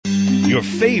Your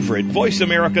favorite Voice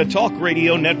America Talk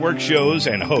Radio Network shows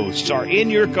and hosts are in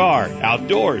your car,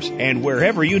 outdoors, and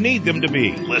wherever you need them to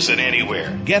be. Listen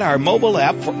anywhere. Get our mobile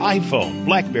app for iPhone,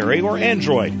 BlackBerry, or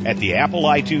Android at the Apple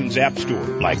iTunes App Store,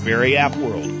 BlackBerry App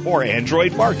World, or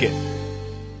Android Market.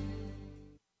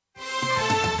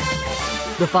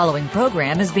 The following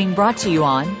program is being brought to you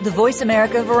on the Voice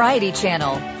America Variety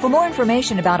Channel. For more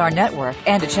information about our network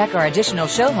and to check our additional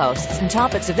show hosts and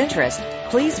topics of interest,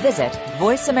 please visit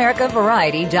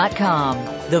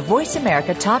VoiceAmericaVariety.com. The Voice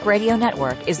America Talk Radio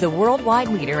Network is the worldwide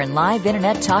leader in live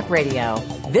Internet talk radio.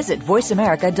 Visit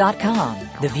VoiceAmerica.com.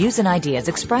 The views and ideas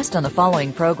expressed on the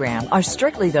following program are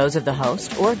strictly those of the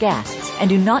host or guests and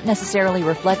do not necessarily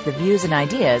reflect the views and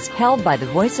ideas held by the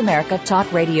Voice America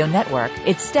Talk Radio Network,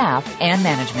 its staff, and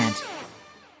management.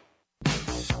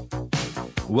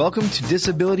 Welcome to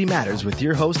Disability Matters with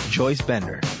your host, Joyce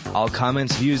Bender. All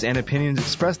comments, views, and opinions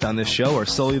expressed on this show are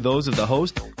solely those of the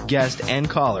host, guest, and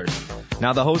callers.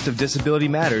 Now the host of Disability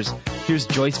Matters, here's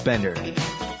Joyce Bender.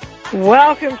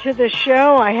 Welcome to the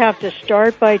show. I have to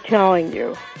start by telling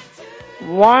you,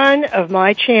 one of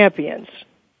my champions,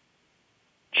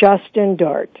 Justin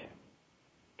Dart,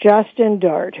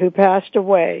 who passed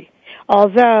away,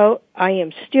 although I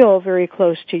am still very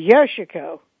close to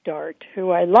Yoshiko Dart,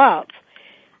 who I love.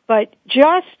 But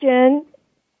Justin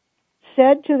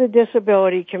said to the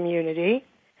disability community,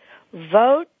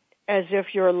 vote as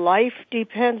if your life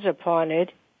depends upon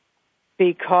it,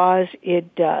 because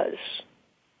it does.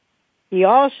 He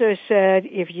also said,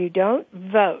 if you don't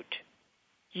vote,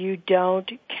 you don't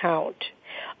count.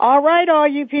 All right, all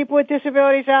you people with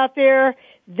disabilities out there,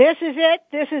 this is it.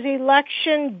 This is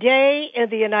Election Day in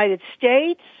the United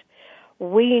States.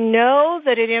 We know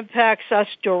that it impacts us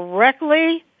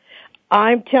directly.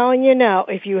 I'm telling you now,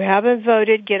 if you haven't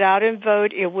voted, get out and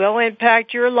vote. It will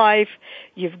impact your life.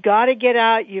 You've got to get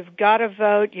out. You've got to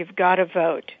vote. You've got to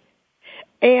vote.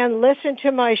 And listen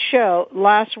to my show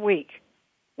last week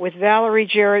with Valerie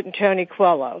Jarrett and Tony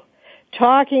Coelho,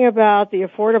 talking about the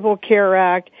Affordable Care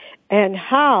Act and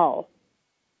how,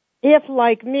 if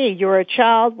like me, you're a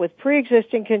child with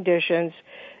pre-existing conditions,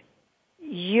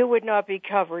 you would not be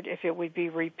covered if it would be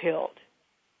repealed.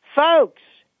 Folks,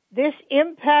 this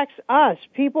impacts us,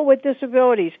 people with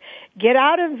disabilities. Get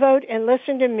out and vote and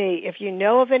listen to me. If you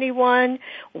know of anyone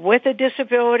with a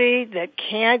disability that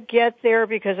can't get there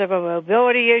because of a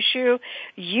mobility issue,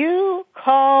 you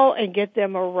call and get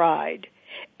them a ride.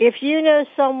 If you know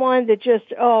someone that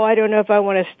just, I don't know if I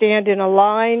want to stand in a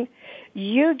line,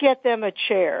 you get them a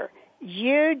chair.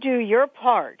 You do your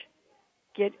part.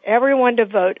 Get everyone to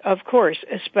vote, of course,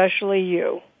 especially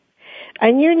you.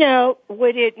 And you know,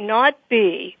 would it not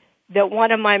be that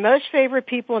one of my most favorite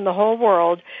people in the whole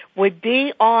world would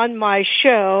be on my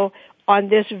show on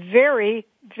this very,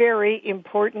 very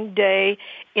important day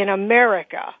in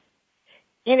America?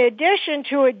 In addition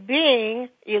to it being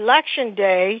Election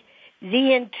Day,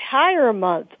 the entire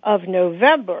month of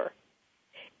November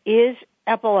is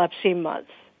Epilepsy Month.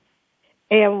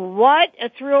 And what a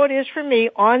thrill it is for me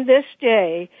on this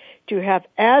day to have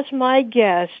as my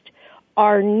guest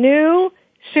our new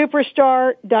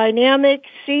superstar dynamic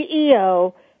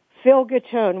CEO, Phil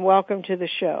Gattone. Welcome to the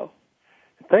show.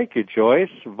 Thank you, Joyce.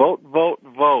 Vote, vote,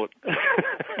 vote.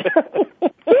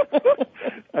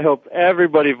 I hope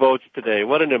everybody votes today.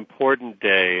 What an important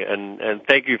day, and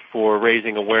thank you for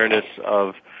raising awareness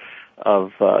of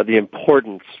the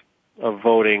importance of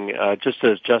voting. Just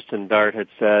as Justin Dart had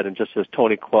said, and just as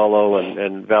Tony Coelho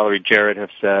and Valerie Jarrett have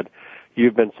said,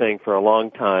 you've been saying for a long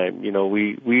time, you know,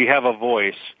 we have a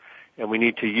voice, and we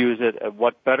need to use it.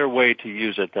 What better way to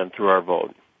use it than through our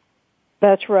vote?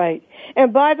 That's right.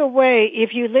 And by the way,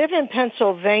 if you live in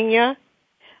Pennsylvania,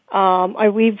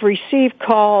 we've received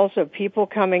calls of people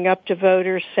coming up to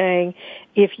voters saying,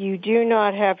 if you do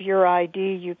not have your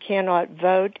ID, you cannot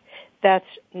vote. That's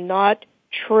not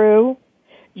true.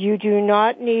 You do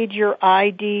not need your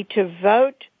ID to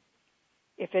vote.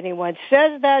 If anyone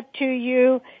says that to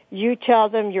you, you tell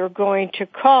them you're going to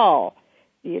call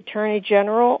the Attorney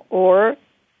General or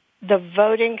the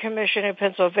Voting Commission in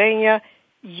Pennsylvania.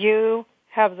 You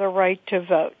have the right to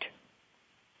vote.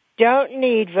 Don't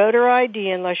need voter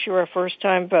ID unless you're a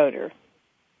first-time voter.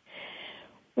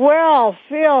 Well,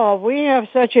 Phil, we have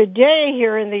such a day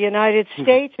here in the United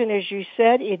States, and as you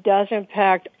said, it does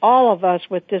impact all of us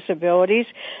with disabilities,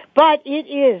 but it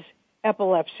is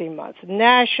Epilepsy Month,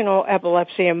 National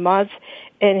Epilepsy Month,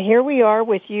 and here we are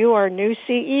with you, our new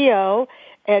CEO.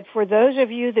 And for those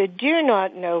of you that do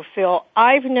not know Phil,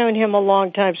 I've known him a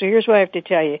long time, so here's what I have to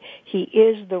tell you. He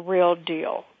is the real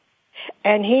deal.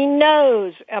 And he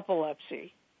knows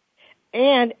epilepsy.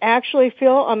 And actually,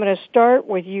 Phil, I'm going to start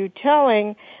with you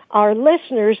telling our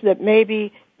listeners that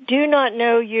maybe do not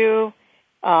know you,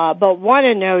 but want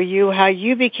to know you, how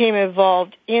you became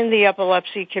involved in the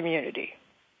epilepsy community.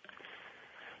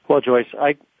 Well, Joyce,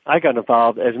 I got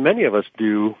involved, as many of us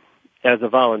do, as a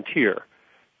volunteer,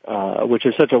 which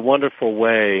is such a wonderful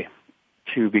way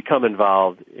to become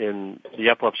involved in the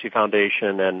Epilepsy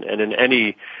Foundation and in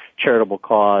any charitable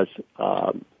cause.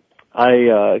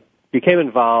 I became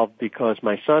involved because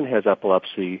my son has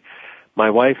epilepsy. My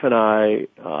wife and I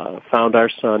found our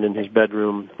son in his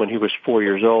bedroom when he was 4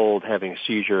 years old having a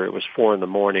seizure. It was 4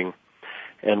 a.m,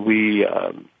 and we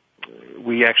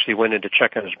actually went in to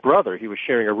check on his brother. He was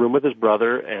sharing a room with his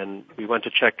brother, and we went to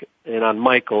check in on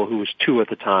Michael, who was 2 at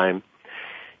the time.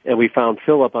 And we found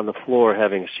Philip on the floor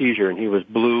having a seizure, and he was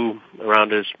blue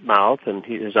around his mouth, and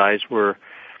his eyes were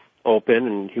open,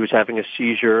 and he was having a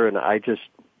seizure, and I just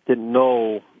didn't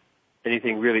know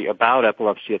anything really about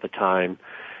epilepsy at the time.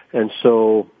 And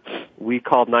so we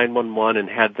called 911 and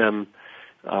had them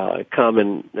come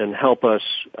and help us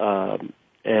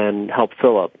and help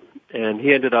Philip. And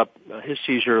he ended up, his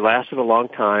seizure lasted a long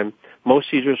time.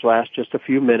 Most seizures last just a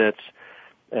few minutes,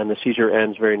 and the seizure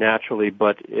ends very naturally,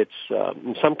 but it's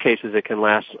in some cases it can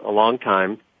last a long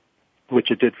time,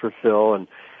 which it did for Phil, and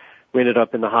we ended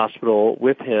up in the hospital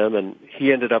with him, and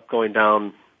he ended up going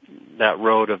down that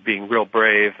road of being real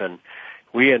brave, and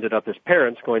we ended up as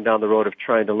parents going down the road of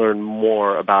trying to learn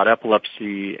more about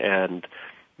epilepsy and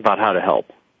about how to help.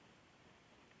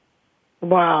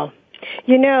 Wow.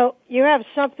 You know, you have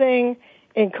something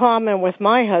in common with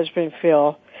my husband,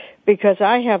 Phil, because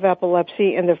I have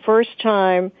epilepsy, and the first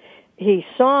time he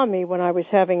saw me when I was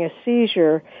having a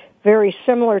seizure, very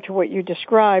similar to what you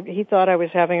described, he thought I was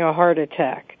having a heart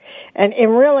attack. And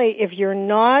really, if you're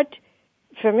not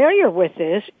familiar with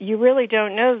this, you really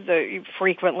don't know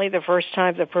frequently the first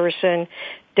time the person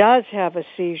does have a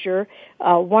seizure.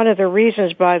 One of the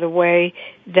reasons, by the way,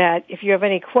 that if you have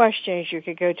any questions, you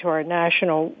could go to our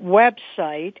national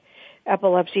website,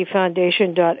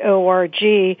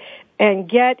 epilepsyfoundation.org, and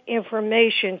get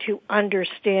information to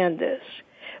understand this.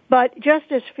 But just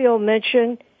as Phil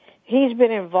mentioned, he's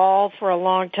been involved for a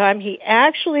long time. He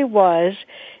actually was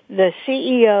the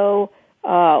CEO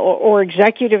or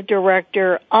executive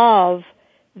director of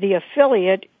the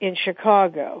affiliate in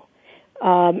Chicago.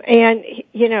 And,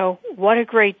 you know, what a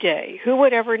great day. Who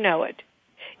would ever know it?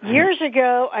 Years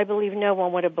ago, I believe no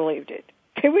one would have believed it.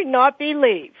 They would not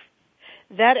believe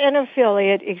that an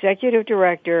affiliate executive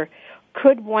director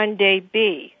could one day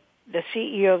be the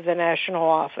CEO of the national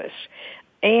office.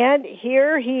 And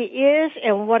here he is,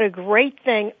 and what a great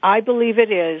thing I believe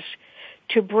it is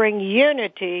to bring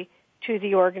unity to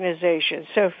the organization.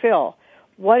 So, Phil,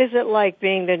 what is it like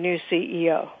being the new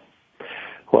CEO?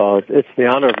 Well, it's the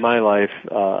honor of my life,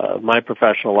 my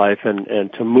professional life,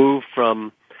 and to move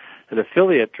from an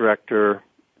affiliate director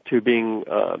to being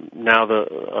now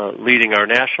the leading our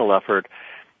national effort.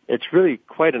 It's really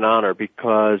quite an honor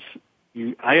because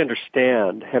I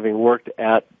understand, having worked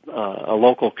at a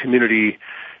local community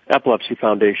epilepsy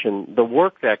foundation, the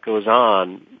work that goes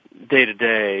on day to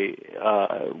day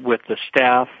with the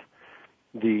staff,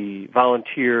 the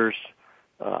volunteers,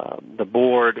 the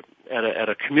board at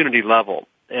a community level.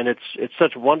 And it's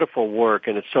such wonderful work,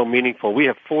 and it's so meaningful. We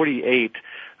have 48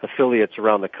 affiliates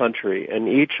around the country, and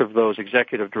each of those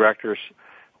executive directors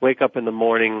wake up in the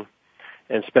morning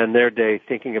and spend their day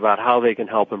thinking about how they can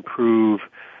help improve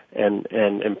and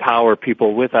empower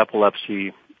people with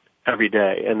epilepsy every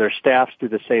day. And their staffs do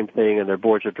the same thing, and their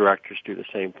boards of directors do the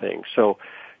same thing. So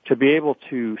to be able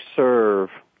to serve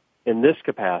in this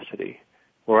capacity,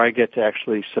 where I get to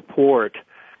actually support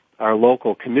our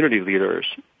local community leaders,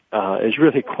 is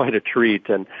really quite a treat.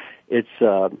 And it's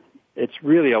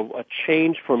really a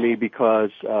change for me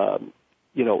because,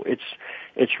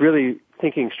 it's really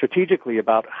thinking strategically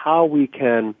about how we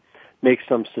can make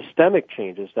some systemic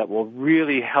changes that will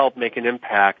really help make an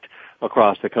impact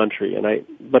across the country.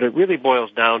 But it really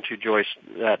boils down to, Joyce,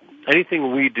 that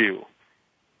anything we do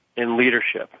in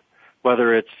leadership,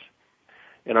 whether it's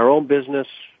in our own business,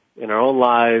 in our own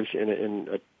lives, in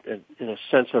a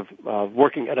sense of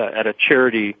working at a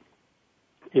charity,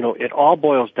 it all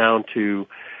boils down to,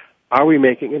 are we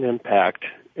making an impact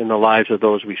in the lives of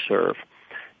those we serve?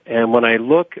 And when I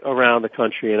look around the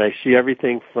country and I see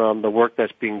everything from the work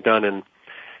that's being done in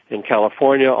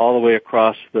California all the way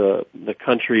across the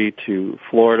country to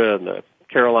Florida and the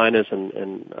Carolinas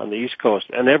and on the East Coast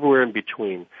and everywhere in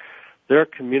between, there are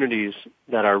communities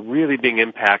that are really being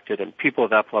impacted, and people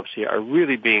with epilepsy are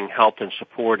really being helped and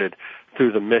supported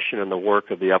through the mission and the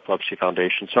work of the Epilepsy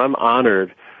Foundation. So I'm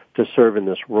honored to serve in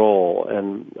this role.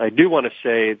 And I do want to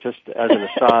say, just as an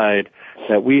aside,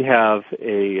 that we have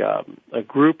a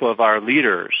group of our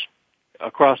leaders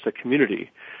across the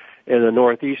community in the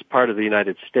northeast part of the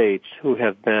United States who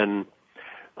have been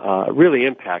really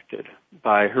impacted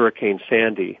by Hurricane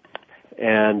Sandy.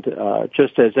 And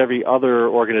just as every other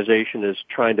organization is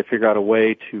trying to figure out a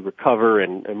way to recover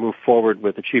and move forward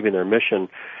with achieving their mission,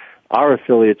 our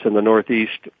affiliates in the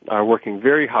Northeast are working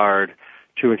very hard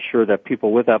to ensure that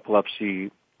people with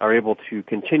epilepsy are able to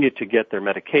continue to get their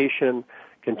medication,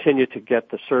 continue to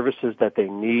get the services that they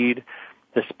need,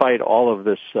 despite all of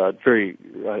this very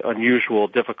unusual,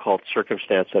 difficult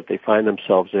circumstance that they find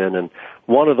themselves in. And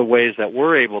one of the ways that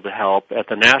we're able to help at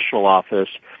the national office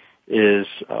is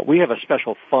we have a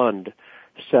special fund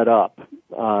set up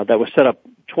that was set up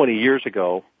 20 years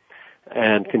ago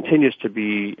and continues to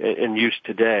be in use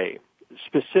today,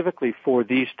 specifically for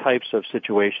these types of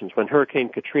situations. When Hurricane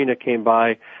Katrina came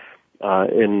by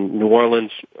in New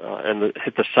Orleans and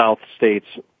hit the South states,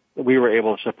 we were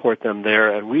able to support them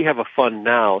there, and we have a fund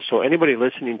now. So anybody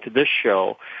listening to this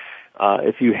show,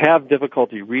 if you have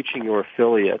difficulty reaching your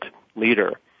affiliate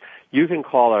leader, you can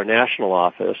call our national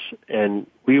office, and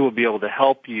we will be able to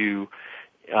help you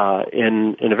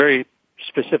in a very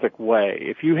specific way.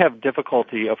 If you have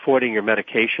difficulty affording your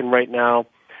medication right now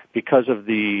because of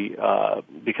the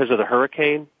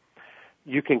hurricane,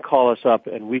 you can call us up,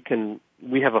 and we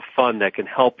have a fund that can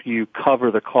help you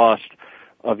cover the cost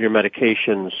of your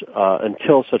medications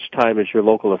until such time as your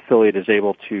local affiliate is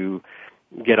able to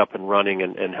get up and running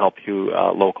and help you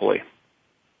locally.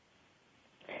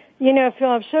 You know, Phil,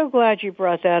 I'm so glad you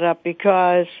brought that up,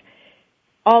 because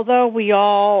although we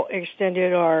all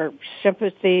extended our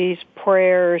sympathies,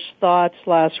 prayers, thoughts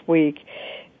last week,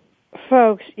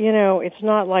 folks, you know, it's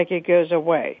not like it goes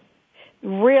away.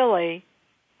 Really,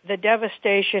 the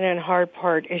devastation and hard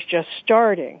part is just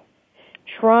starting.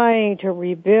 Trying to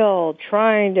rebuild,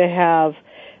 trying to have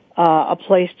a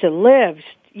place to live.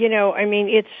 You know, I mean,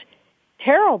 it's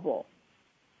terrible.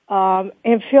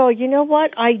 And Phil, you know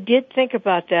what? I did think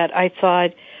about that. I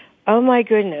thought, oh my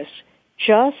goodness,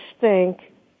 just think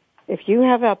if you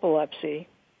have epilepsy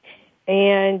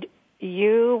and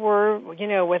you were, you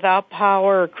know, without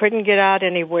power, or couldn't get out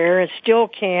anywhere and still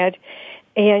can't,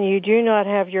 and you do not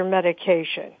have your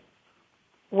medication.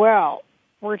 Well,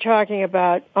 we're talking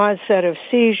about onset of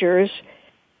seizures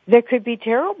that could be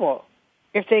terrible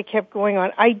if they kept going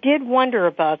on. I did wonder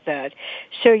about that.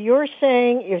 So you're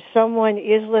saying if someone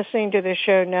is listening to the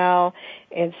show now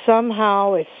and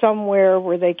somehow it's somewhere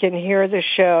where they can hear the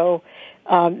show,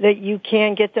 that you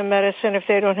can get them medicine if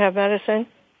they don't have medicine?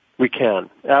 We can,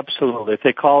 absolutely. If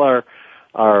they call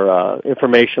our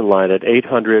information line at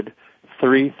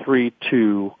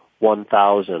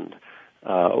 800-332-1000,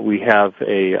 we have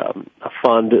a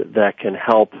fund that can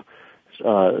help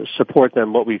support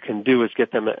them. What we can do is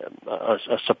get them a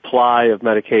supply of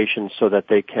medication so that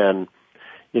they can,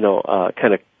 you know,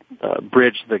 kind of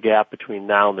bridge the gap between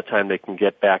now and the time they can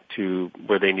get back to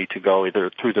where they need to go, either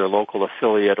through their local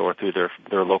affiliate or through their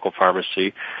local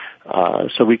pharmacy.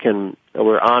 So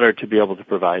we're honored to be able to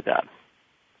provide that.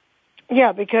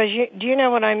 Yeah, because do you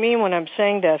know what I mean when I'm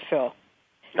saying that, Phil?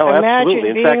 Oh, absolutely.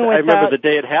 In fact, I remember the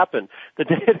day it happened.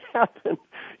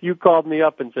 You called me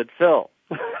up and said, Phil,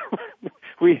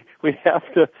 we have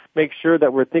to make sure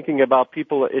that we're thinking about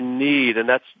people in need, and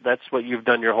that's what you've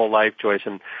done your whole life, Joyce.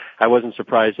 And I wasn't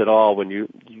surprised at all when you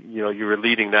were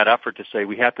leading that effort to say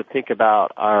we have to think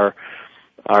about our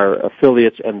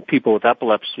affiliates and people with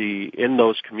epilepsy in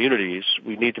those communities.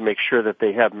 We need to make sure that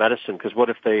they have medicine, because what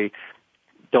if they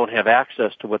don't have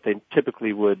access to what they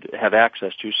typically would have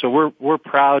access to? So we're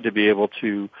proud to be able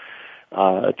to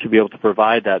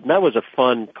provide that. And that was a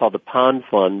fund called the Pond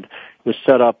Fund. It was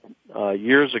set up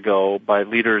years ago by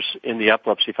leaders in the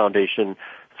Epilepsy Foundation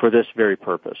for this very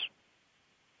purpose.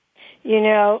 You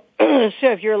know,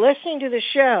 so if you're listening to the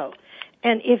show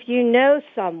and if you know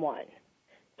someone,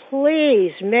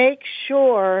 please make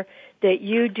sure that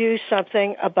you do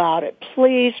something about it.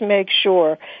 Please make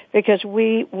sure, because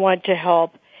we want to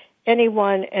help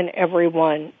anyone and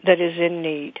everyone that is in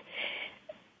need.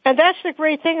 And that's the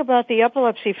great thing about the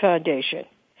Epilepsy Foundation,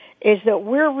 is that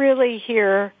we're really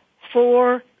here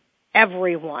for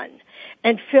everyone.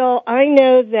 And Phil, I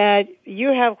know that you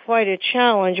have quite a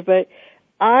challenge, but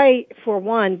I, for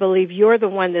one, believe you're the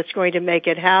one that's going to make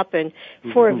it happen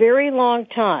for a very long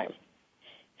time.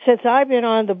 Since I've been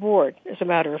on the board, as a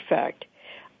matter of fact,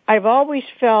 I've always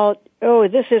felt, oh,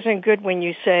 this isn't good when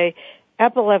you say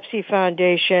Epilepsy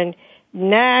Foundation,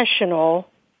 National,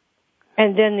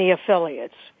 and then the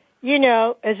affiliates. You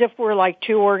know, as if we're like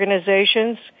two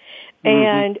organizations.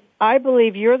 And I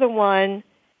believe you're the one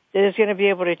that is going to be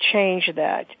able to change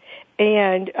that.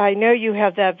 And I know you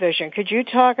have that vision. Could you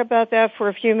talk about that for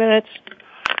a few minutes?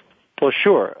 Well,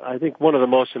 sure. I think one of the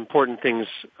most important things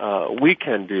we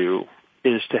can do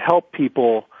is to help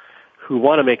people who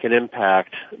want to make an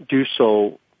impact do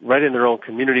so right in their own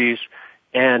communities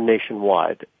and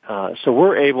nationwide. So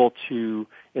we're able to,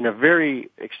 in a very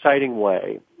exciting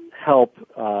way, help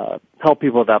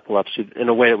people with epilepsy in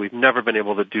a way that we've never been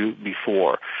able to do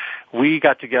before. We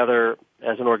got together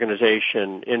as an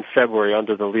organization in February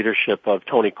under the leadership of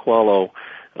Tony Coelho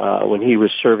when he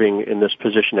was serving in this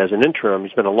position as an interim.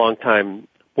 He's been a long-time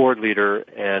board leader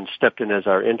and stepped in as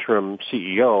our interim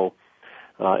CEO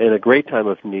in a great time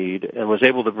of need and was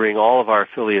able to bring all of our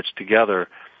affiliates together.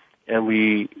 And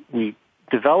we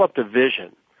developed a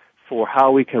vision for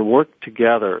how we can work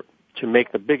together to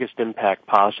make the biggest impact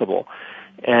possible.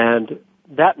 And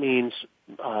that means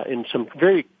in some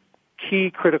very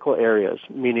key critical areas,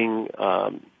 meaning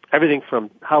everything from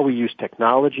how we use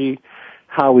technology,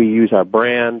 how we use our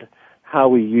brand, how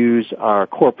we use our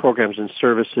core programs and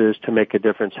services to make a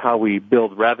difference, how we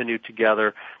build revenue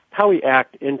together, how we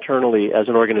act internally as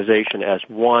an organization, as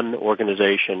one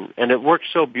organization. And it works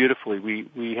so beautifully.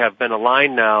 We have been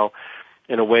aligned now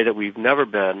in a way that we've never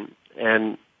been,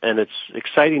 and it's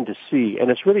exciting to see,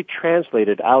 and it's really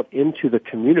translated out into the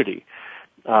community.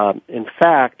 In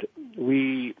fact,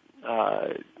 we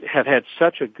have had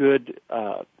such a good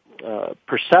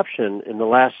perception in the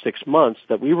last 6 months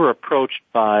that we were approached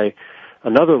by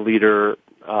another leader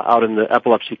out in the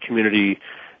epilepsy community,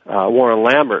 Warren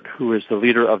Lambert, who is the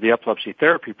leader of the Epilepsy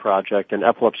Therapy Project and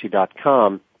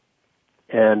epilepsy.com,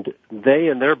 and they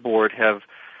and their board have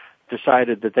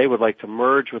decided that they would like to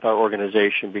merge with our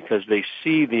organization because they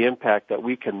see the impact that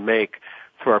we can make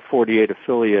through our 48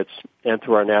 affiliates and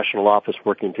through our national office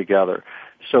working together.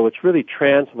 So it's really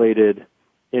translated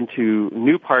into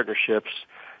new partnerships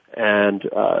and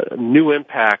new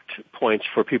impact points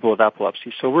for people with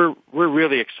epilepsy. So we're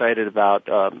really excited about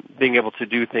being able to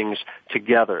do things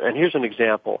together. And here's an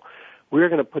example. We're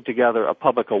going to put together a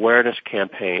public awareness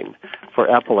campaign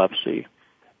for epilepsy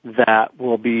that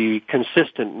will be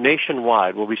consistent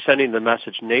nationwide. We'll be sending the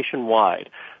message nationwide,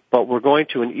 but we're going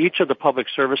to, in each of the public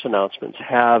service announcements,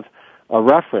 have a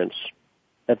reference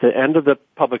at the end of the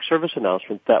public service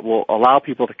announcement that will allow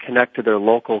people to connect to their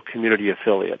local community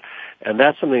affiliate. And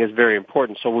that's something that's very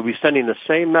important. So we'll be sending the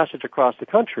same message across the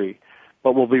country,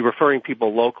 but we'll be referring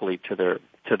people locally to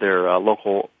their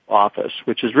local office,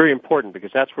 which is very important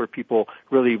because that's where people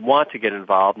really want to get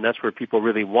involved, and that's where people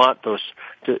really want those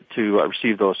to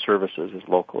receive those services is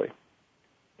locally.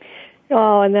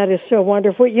 Oh, and that is so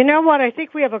wonderful. You know what? I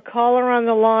think we have a caller on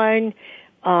the line.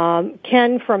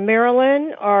 Ken from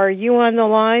Maryland, are you on the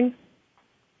line?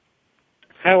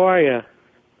 How are you?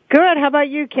 Good. How about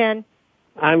you, Ken?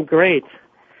 I'm great.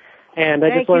 And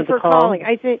I just wanted to call. Thank you for calling.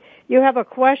 I think you have a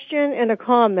question and a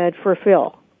comment for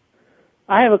Phil.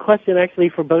 I have a question actually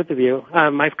for both of you.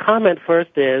 My comment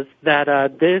first is that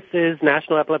this is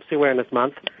National Epilepsy Awareness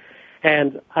Month,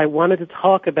 and I wanted to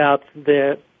talk about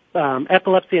the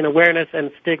epilepsy and awareness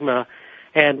and stigma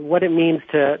and what it means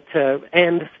to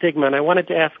end stigma. And I wanted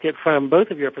to ask it from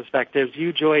both of your perspectives,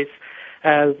 you, Joyce,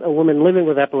 as a woman living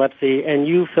with epilepsy, and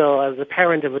you, Phil, as a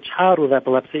parent of a child with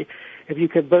epilepsy, if you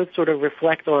could both sort of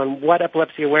reflect on what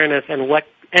epilepsy awareness and what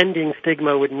ending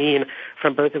stigma would mean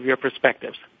from both of your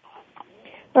perspectives.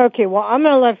 Okay, well, I'm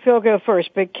going to let Phil go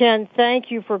first, but Ken,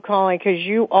 thank you for calling because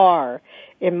you are,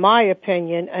 in my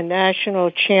opinion, a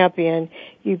national champion.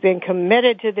 You've been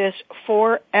committed to this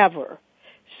forever.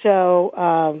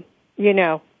 So,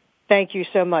 thank you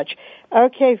so much.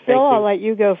 Okay, Phil, I'll let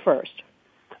you go first.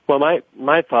 Well,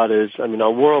 my thought is, a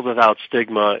world without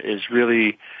stigma is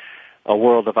really a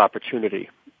world of opportunity.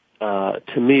 To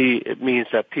me, it means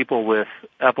that people with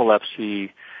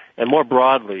epilepsy, and more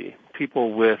broadly,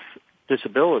 people with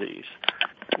disabilities,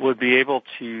 would be able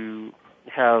to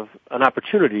have an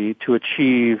opportunity to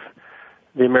achieve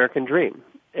the American dream.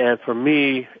 And for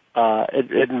me,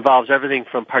 it involves everything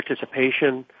from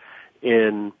participation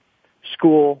in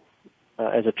school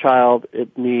as a child.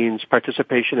 It means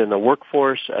participation in the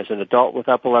workforce as an adult with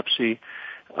epilepsy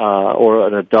or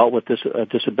an adult with a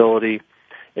disability.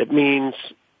 It means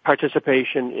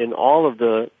participation in all of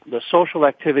the social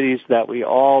activities that we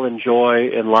all enjoy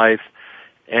in life.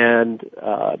 And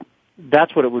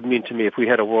that's what it would mean to me if we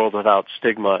had a world without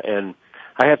stigma. And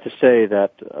I have to say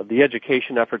that the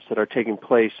education efforts that are taking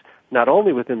place, not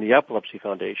only within the Epilepsy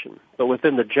Foundation, but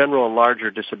within the general and larger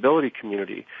disability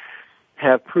community,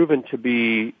 have proven to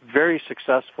be very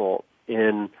successful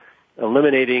in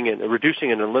eliminating and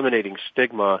reducing and eliminating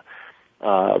stigma.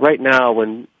 Right now,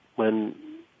 when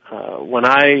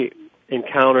I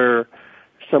encounter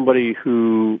somebody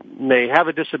who may have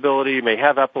a disability, may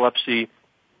have epilepsy,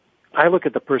 I look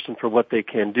at the person for what they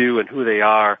can do and who they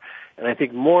are, and I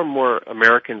think more and more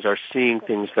Americans are seeing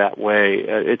things that way.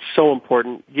 It's so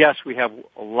important. Yes, we have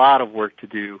a lot of work to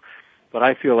do, but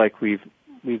I feel like we've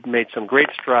made some great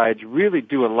strides, really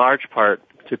due in large part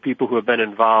to people who have been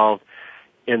involved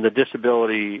in the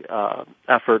disability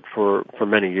effort for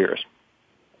many years.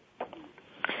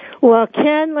 Well,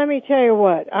 Ken, let me tell you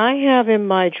what. I have in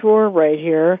my drawer right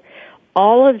here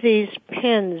all of these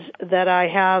pins that I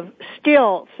have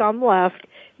still some left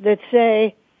that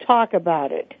say, talk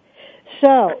about it.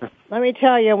 So, let me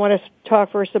tell you, I want to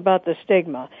talk first about the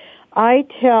stigma. I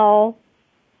tell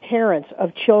parents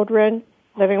of children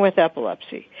living with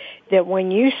epilepsy that when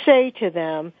you say to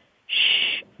them,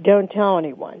 shh, don't tell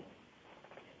anyone,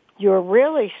 you're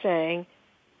really saying,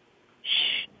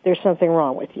 shh, there's something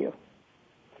wrong with you.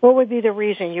 What would be the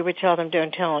reason you would tell them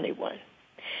don't tell anyone?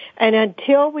 And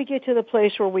until we get to the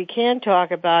place where we can talk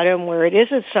about it and where it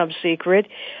isn't some secret,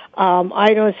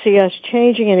 I don't see us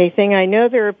changing anything. I know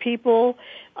there are people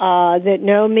that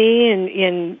know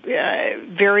me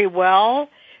very well,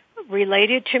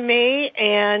 related to me,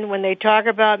 and when they talk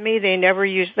about me, they never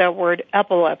use that word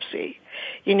epilepsy.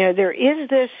 You know, there is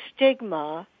this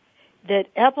stigma that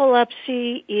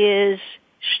epilepsy is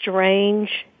strange,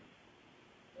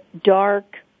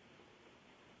 dark,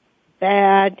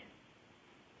 bad,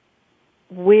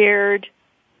 weird,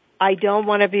 I don't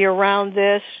want to be around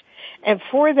this. And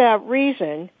for that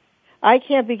reason, I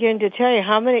can't begin to tell you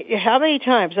how many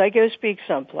times I go speak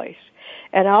someplace,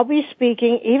 and I'll be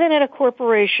speaking even at a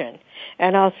corporation,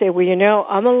 and I'll say, well, you know,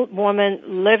 I'm a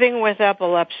woman living with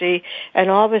epilepsy, and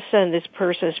all of a sudden this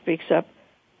person speaks up,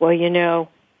 well, you know,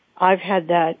 I've had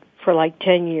that for like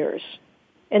 10 years.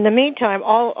 In the meantime,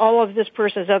 all of this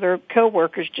person's other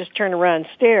coworkers just turn around and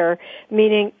stare,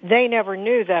 meaning they never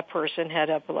knew that person had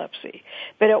epilepsy.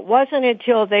 But it wasn't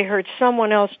until they heard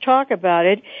someone else talk about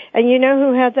it, and you know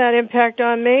who had that impact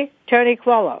on me? Tony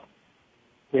Quello.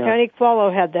 Yeah. Tony Quello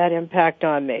had that impact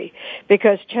on me.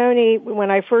 Because Tony,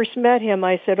 when I first met him,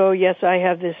 I said, oh, yes, I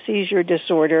have this seizure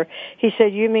disorder. He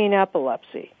said, you mean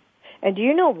epilepsy? And do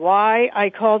you know why I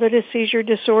called it a seizure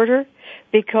disorder?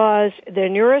 Because the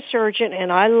neurosurgeon,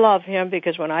 and I love him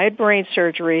because when I had brain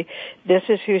surgery, this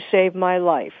is who saved my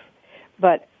life.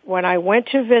 But when I went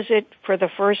to visit for the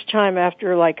first time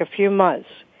after like a few months,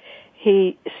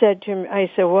 he said to me,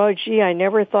 I said, well, gee, I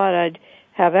never thought I'd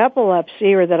have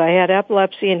epilepsy or that I had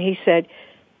epilepsy. And he said,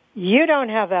 you don't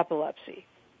have epilepsy.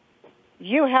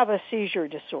 You have a seizure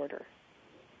disorder.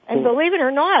 And believe it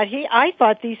or not, I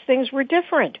thought these things were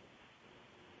different.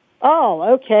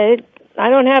 Oh, okay,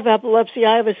 I don't have epilepsy,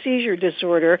 I have a seizure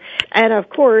disorder. And of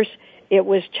course, it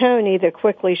was Tony that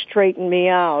quickly straightened me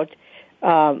out.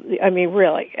 I mean,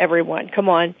 really, everyone, come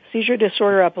on. Seizure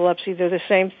disorder, epilepsy, they're the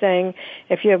same thing.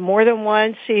 If you have more than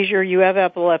one seizure, you have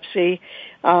epilepsy.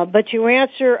 But to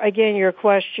answer, again, your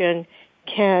question,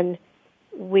 Ken,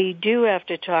 we do have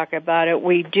to talk about it.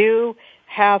 We do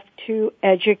have to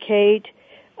educate.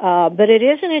 But it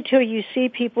isn't until you see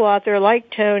people out there like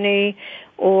Tony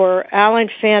or Alan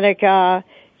Faneca,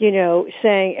 you know,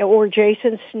 saying, or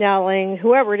Jason Snelling,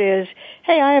 whoever it is,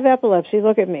 hey, I have epilepsy,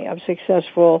 look at me, I'm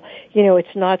successful, you know,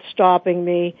 it's not stopping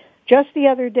me. Just the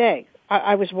other day,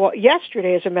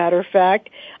 yesterday as a matter of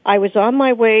fact, I was on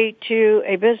my way to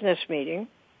a business meeting,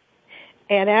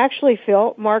 and actually,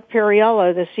 Phil, Mark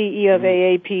Perriello, the CEO of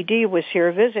AAPD, was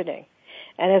here visiting.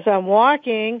 And as I'm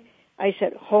walking, I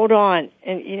said, hold on.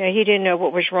 And, you know, he didn't know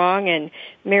what was wrong. And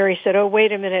Mary said, oh,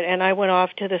 wait a minute. And I went off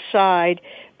to the side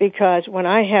because when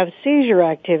I have seizure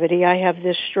activity, I have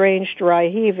this strange dry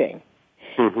heaving.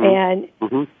 And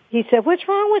he said, what's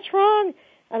wrong? What's wrong?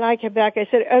 And I came back. I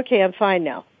said, okay, I'm fine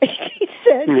now. He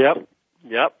said,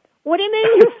 Yep. What do you mean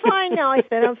you're fine now? I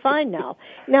said, I'm fine now.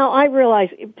 Now, I realize,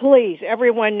 please,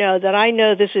 everyone know that I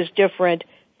know this is different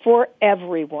for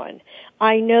everyone.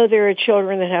 I know there are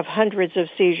children that have hundreds of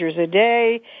seizures a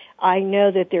day. I know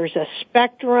that there's a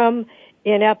spectrum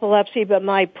in epilepsy, but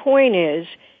my point is,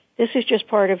 this is just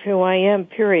part of who I am,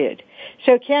 period.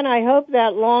 So, Ken, I hope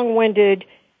that long-winded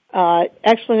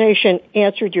explanation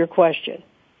answered your question.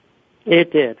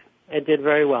 It did. It did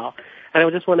very well. And I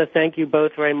just want to thank you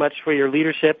both very much for your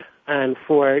leadership and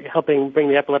for helping bring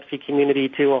the epilepsy community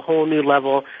to a whole new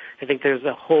level. I think there's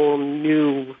a whole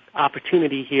new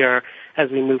opportunity here as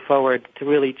we move forward to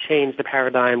really change the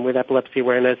paradigm with epilepsy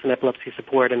awareness and epilepsy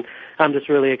support, and I'm just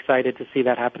really excited to see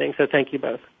that happening. So thank you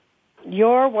both.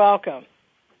 You're welcome.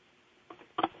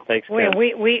 Thanks, Ken.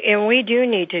 We do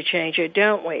need to change it,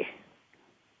 don't we?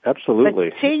 Absolutely.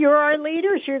 But see, you're our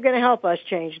leaders. You're going to help us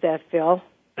change that, Phil.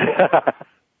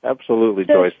 Absolutely,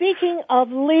 So Joyce. speaking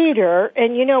of leader,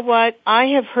 and you know what? I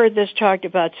have heard this talked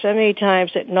about so many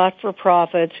times at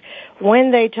not-for-profits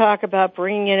when they talk about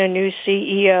bringing in a new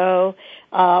CEO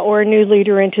or a new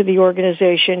leader into the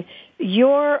organization.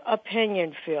 Your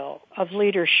opinion, Phil, of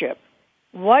leadership.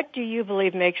 What do you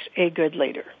believe makes a good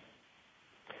leader?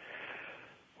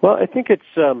 Well, I think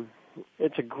it's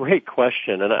a great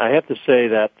question, and I have to say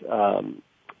that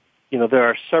there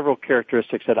are several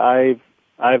characteristics that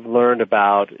I've learned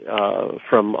about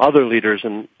from other leaders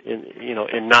in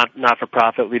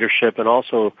not-for-profit leadership and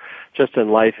also just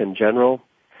in life in general.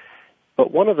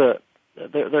 But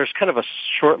there's kind of a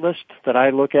short list that I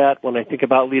look at when I think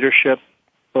about leadership.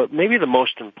 But maybe the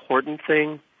most important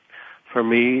thing for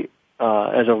me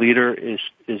as a leader is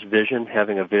vision,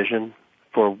 having a vision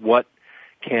for what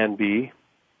can be,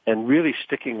 and really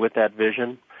sticking with that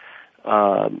vision.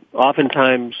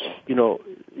 Oftentimes,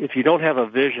 if you don't have a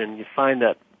vision, you find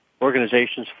that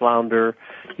organizations flounder.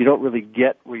 You don't really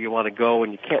get where you want to go,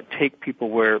 and you can't take people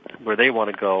where they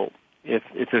want to go if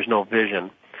there's no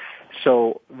vision.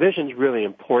 So vision's really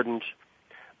important.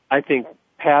 I think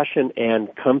passion and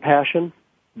compassion,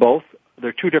 both,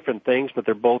 they're two different things, but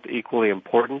they're both equally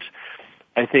important.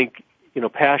 I think,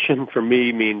 passion for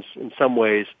me means in some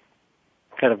ways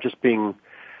kind of just being,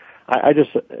 I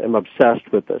just am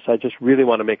obsessed with this. I just really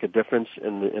want to make a difference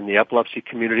in the epilepsy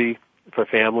community for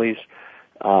families.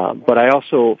 But I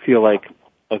also feel like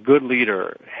a good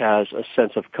leader has a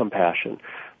sense of compassion.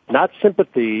 Not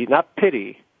sympathy, not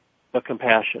pity, but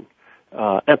compassion,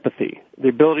 empathy, the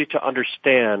ability to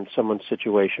understand someone's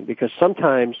situation. Because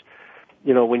sometimes,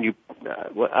 when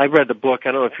I read the book,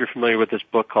 I don't know if you're familiar with this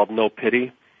book called No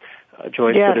Pity,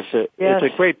 Joyce, yes, but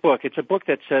it's a great book. It's a book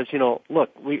that says, look,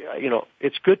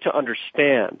 it's good to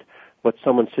understand what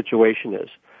someone's situation is.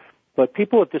 But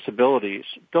people with disabilities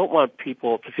don't want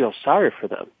people to feel sorry for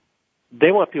them.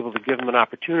 They want people to give them an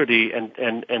opportunity and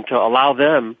to allow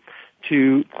them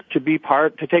to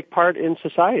take part in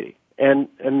society.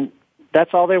 And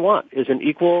that's all they want is an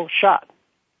equal shot.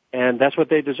 And that's what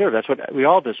they deserve. That's what we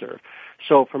all deserve.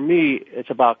 So for me, it's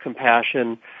about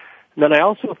compassion. And then I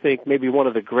also think maybe one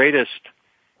of the greatest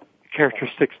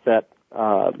characteristics that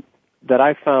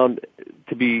I found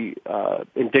to be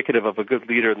indicative of a good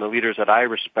leader and the leaders that I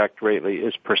respect greatly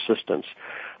is persistence.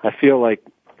 I feel like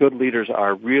good leaders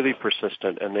are really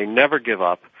persistent and they never give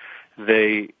up.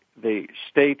 They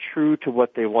stay true to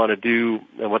what they want to do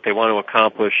and what they want to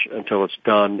accomplish until it's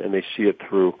done, and they see it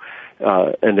through.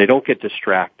 And they don't get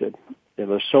distracted.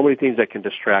 There's so many things that can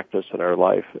distract us in our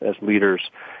life as leaders.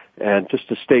 And just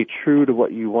to stay true to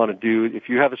what you want to do. If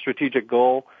you have a strategic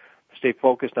goal, stay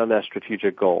focused on that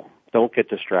strategic goal. Don't get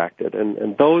distracted.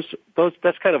 And those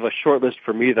that's kind of a short list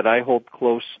for me that I hold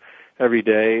close every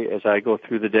day as I go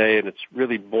through the day, and it's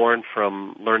really born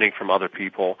from learning from other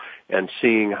people and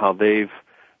seeing how they've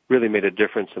really made a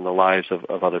difference in the lives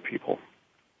of other people.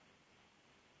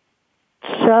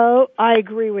 So I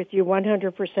agree with you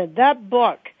 100%. That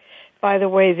book, by the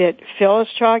way, that Phil is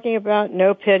talking about,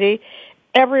 No Pity,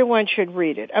 everyone should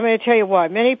read it. I'm going to tell you why.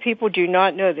 Many people do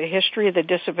not know the history of the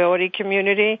disability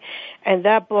community, and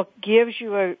that book gives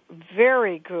you a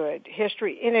very good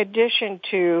history in addition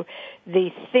to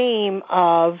the theme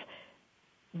of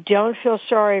don't feel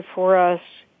sorry for us,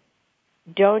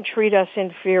 don't treat us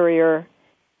inferior,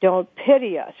 don't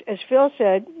pity us. As Phil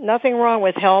said, nothing wrong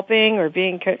with helping or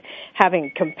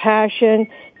having compassion.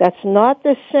 That's not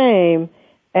the same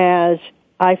as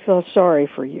I feel sorry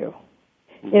for you.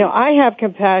 I have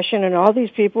compassion on all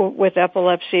these people with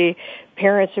epilepsy,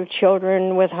 parents of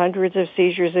children with hundreds of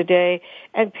seizures a day,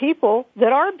 and people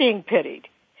that are being pitied.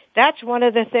 That's one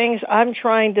of the things I'm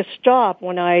trying to stop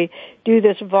when I do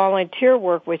this volunteer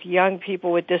work with young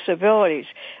people with disabilities.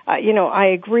 I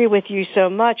agree with you so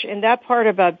much, and that part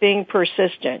about being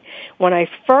persistent. When I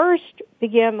first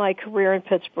began my career in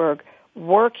Pittsburgh,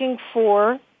 working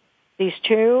for these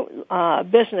two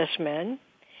businessmen,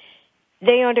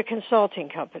 they owned a consulting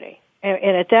company.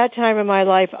 And at that time in my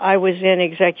life, I was in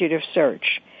executive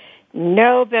search.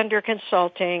 No vendor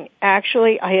consulting.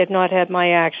 Actually, I had not had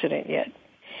my accident yet.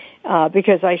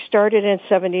 Because I started in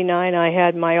 79, I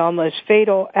had my almost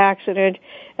fatal accident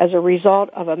as a result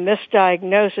of a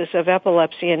misdiagnosis of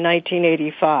epilepsy in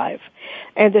 1985.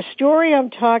 And the story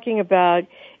I'm talking about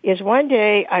is one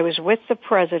day I was with the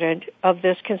president of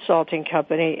this consulting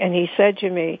company, and he said to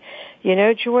me,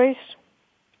 Joyce,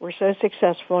 we're so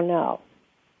successful now,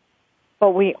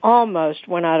 but we almost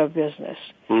went out of business.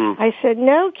 I said,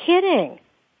 no kidding.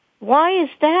 Why is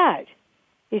that?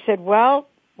 He said, well,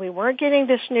 we weren't getting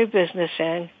this new business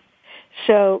in,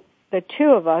 so the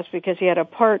two of us, because he had a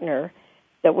partner,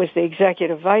 that was the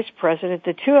executive vice president,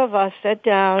 the two of us sat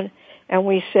down and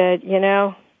we said,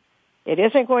 it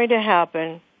isn't going to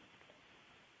happen.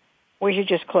 We should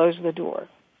just close the door.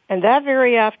 And that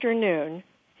very afternoon,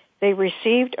 they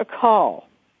received a call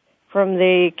from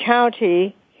the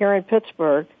county here in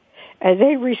Pittsburgh, and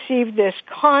they received this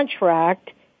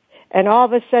contract, and all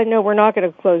of a sudden, no, we're not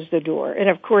going to close the door. And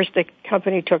of course, the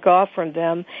company took off from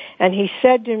them, and he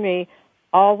said to me,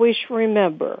 always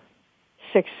remember,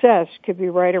 success could be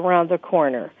right around the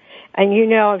corner. And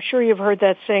I'm sure you've heard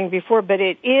that saying before, but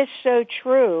it is so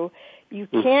true. You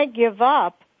can't give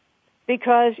up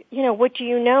because, what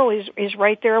is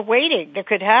right there waiting that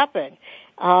could happen.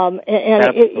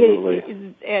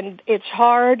 Absolutely. And it's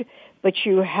hard, but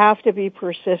you have to be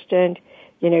persistent.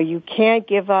 You can't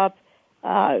give up.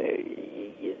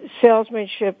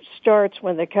 Salesmanship starts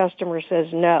when the customer says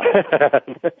no.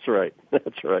 That's right.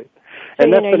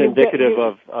 And that's been indicative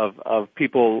of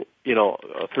people,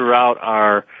 throughout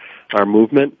our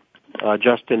movement.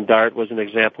 Justin Dart was an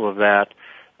example of that.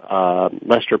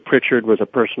 Lester Pritchard was a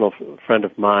personal friend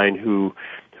of mine who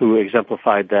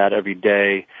exemplified that every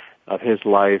day of his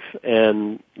life.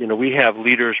 And, we have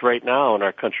leaders right now in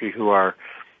our country who are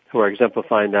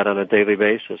exemplifying that on a daily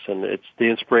basis. And it's the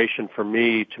inspiration for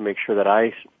me to make sure that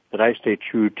I stay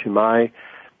true to my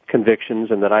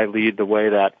convictions and that I lead the way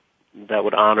that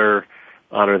would honor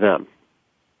them.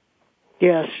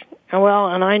 Yes. Well,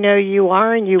 and I know you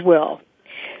are and you will.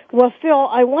 Well, Phil,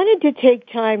 I wanted to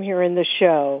take time here in the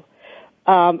show.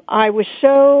 I was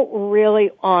so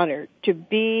really honored to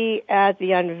be at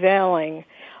the unveiling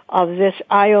of this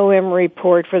IOM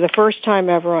report for the first time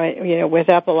ever, with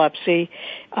epilepsy.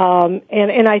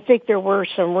 And I think there were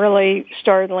some really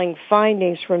startling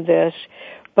findings from this,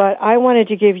 but I wanted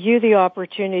to give you the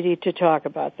opportunity to talk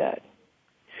about that.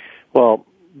 Well,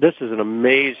 this is an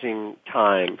amazing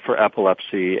time for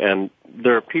epilepsy, and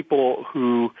there are people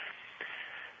who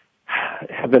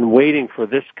have been waiting for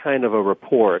this kind of a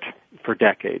report for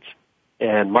decades.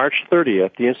 And March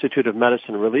 30th, the Institute of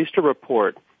Medicine released a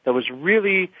report that was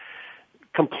really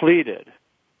completed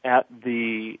at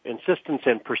the insistence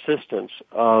and persistence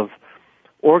of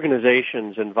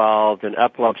organizations involved in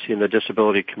epilepsy and the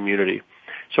disability community.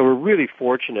 So we're really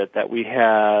fortunate that we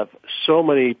have so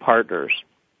many partners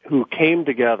who came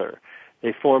together.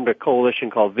 They formed a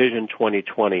coalition called Vision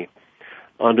 2020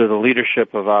 under the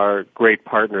leadership of our great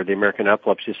partner, the American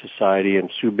Epilepsy Society,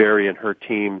 and Sue Berry and her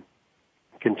team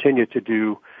continue to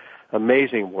do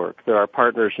amazing work. There are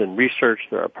partners in research,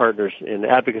 there are partners in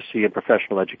advocacy and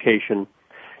professional education,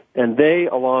 and they,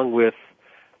 along with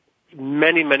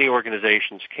many, many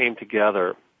organizations, came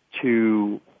together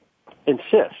to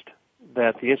insist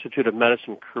that the Institute of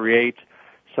Medicine create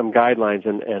some guidelines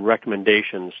and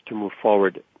recommendations to move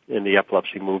forward in the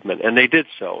epilepsy movement. And they did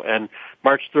so. And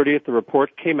March 30th, the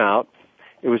report came out.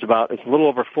 It's a little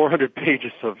over 400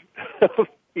 pages of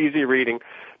easy reading,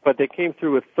 but they came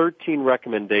through with 13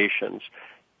 recommendations.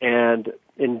 And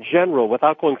in general,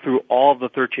 without going through all the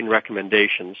 13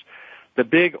 recommendations, the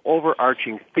big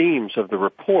overarching themes of the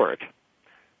report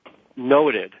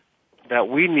noted that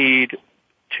we need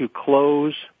to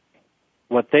close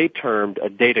what they termed a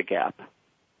data gap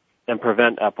and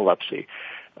prevent epilepsy.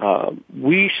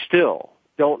 We still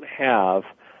don't have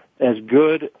as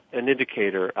good an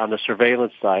indicator on the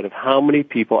surveillance side of how many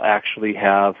people actually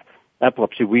have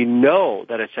epilepsy. We know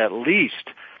that it's at least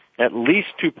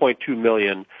 2.2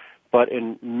 million, but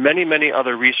in many, many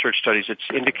other research studies, it's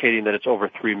indicating that it's over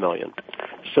 3 million.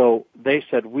 So they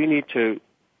said we need to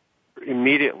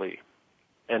immediately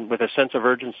and with a sense of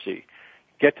urgency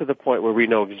get to the point where we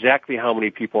know exactly how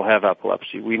many people have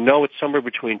epilepsy. We know it's somewhere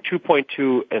between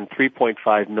 2.2 and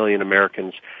 3.5 million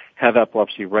Americans have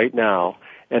epilepsy right now,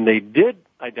 and they did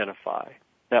identify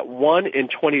that 1 in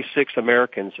 26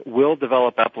 Americans will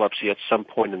develop epilepsy at some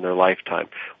point in their lifetime.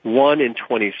 1 in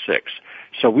 26.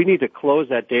 So we need to close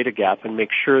that data gap and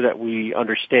make sure that we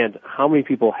understand how many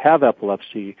people have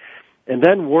epilepsy, and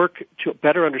then work to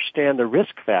better understand the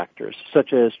risk factors,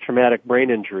 such as traumatic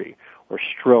brain injury or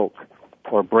stroke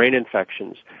or brain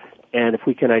infections. And if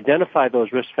we can identify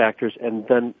those risk factors and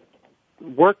then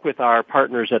work with our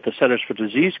partners at the Centers for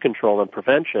Disease Control and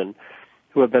Prevention,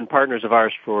 who have been partners of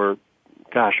ours for,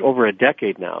 over a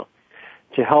decade now,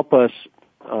 to help us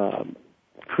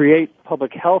create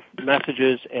public health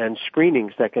messages and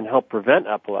screenings that can help prevent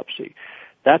epilepsy,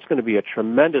 that's going to be a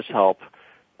tremendous help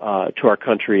to our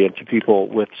country and to people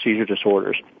with seizure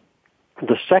disorders.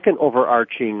 The second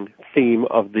overarching theme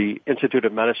of the Institute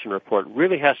of Medicine report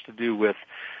really has to do with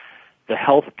the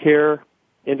healthcare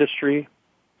industry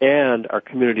and our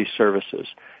community services.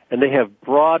 And they have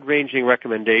broad-ranging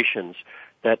recommendations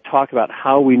that talk about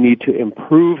how we need to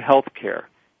improve healthcare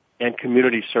and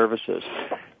community services.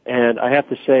 And I have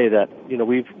to say that,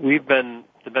 we've been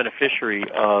the beneficiary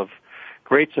of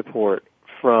great support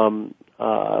from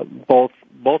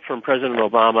both from President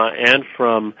Obama and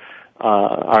from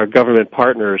our government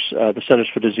partners, the Centers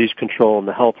for Disease Control and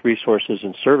the Health Resources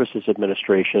and Services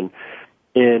Administration,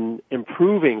 in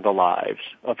improving the lives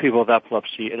of people with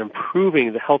epilepsy and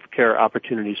improving the healthcare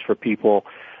opportunities for people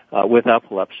with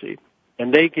epilepsy.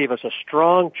 And they gave us a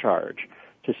strong charge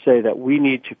to say that we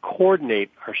need to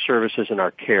coordinate our services and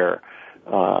our care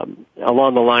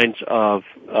along the lines of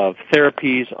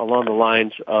therapies, along the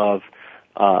lines of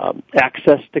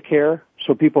access to care,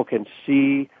 so people can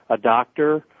see a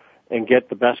doctor and get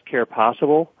the best care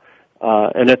possible.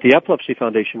 And at the Epilepsy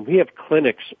Foundation, we have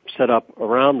clinics set up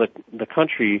around the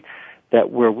country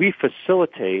where we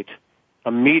facilitate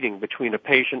a meeting between a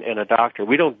patient and a doctor.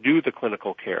 We don't do the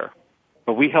clinical care,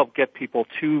 but we help get people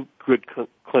to good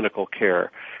clinical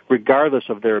care, regardless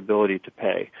of their ability to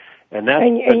pay. And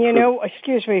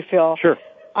excuse me, Phil. Sure.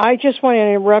 I just want to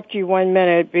interrupt you 1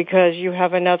 minute because you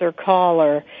have another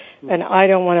caller, and I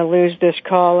don't want to lose this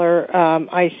caller.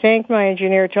 I think my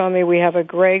engineer told me we have a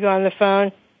Greg on the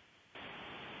phone.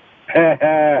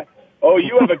 Oh,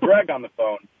 you have a Greg on the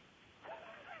phone.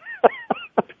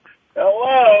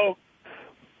 Hello?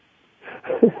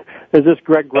 Is this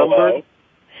Greg Grumberg?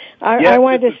 I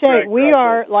wanted to say,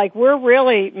 Greg we're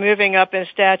really moving up in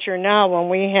stature now when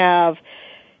we have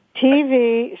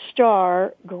TV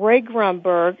star Greg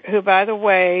Grumberg, who, by the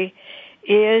way,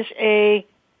 is a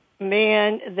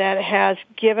man that has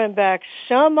given back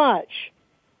so much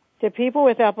to people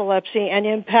with epilepsy and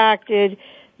impacted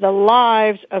the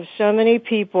lives of so many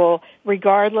people,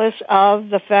 regardless of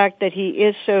the fact that he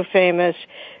is so famous.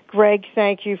 Greg,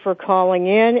 thank you for calling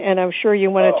in, and I'm sure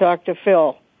you want to talk to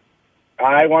Phil.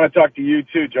 I want to talk to you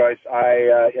too, Joyce.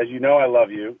 As you know, I love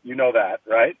you. You know that,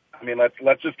 right? I mean,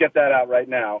 let's just get that out right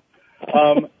now.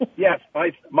 Yes,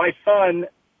 my son,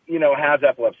 has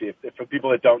epilepsy. If for people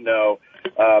that don't know,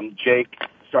 Jake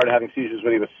started having seizures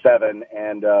when he was 7,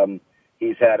 and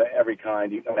he's had every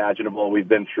kind imaginable. We've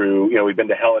been through, we've been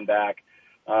to hell and back.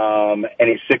 And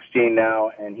he's 16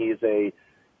 now, and he's a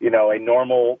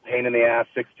normal pain in the ass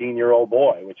 16-year-old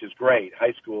boy, which is great,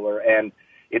 high schooler. And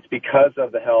it's because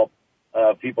of the help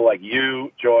of people like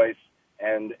you, Joyce,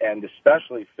 and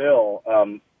especially Phil.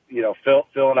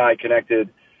 Phil and I connected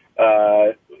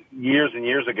years and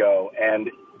years ago, and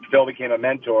Phil became a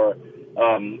mentor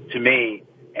to me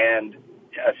and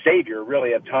a savior,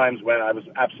 really, at times when I was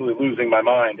absolutely losing my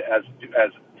mind, as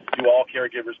do all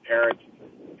caregivers, parents,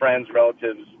 friends,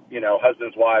 relatives,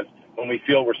 husbands, wives, when we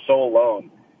feel we're so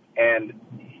alone. And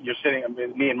you're sitting,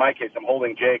 me in my case, I'm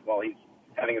holding Jake while he's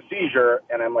having a seizure,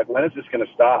 and I'm like, when is this going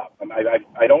to stop?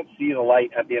 I don't see the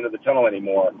light at the end of the tunnel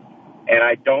anymore, and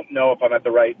I don't know if I'm at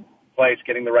the right place,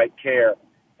 getting the right care.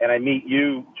 And I meet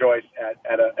you, Joyce,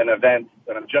 at an event,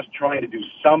 and I'm just trying to do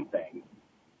something,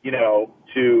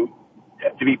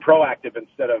 to be proactive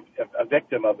instead of a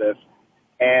victim of this,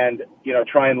 and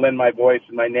try and lend my voice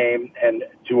and my name and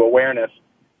to awareness.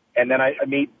 And then I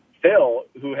meet Phil,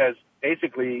 who has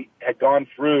basically had gone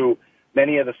through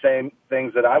many of the same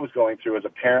things that I was going through as a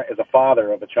parent, as a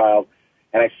father of a child.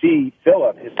 And I see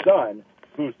Philip, his son,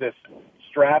 who's this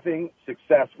strapping,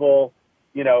 successful,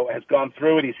 has gone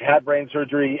through it. He's had brain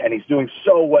surgery, and he's doing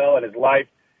so well in his life.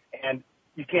 And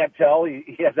you can't tell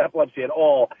he has epilepsy at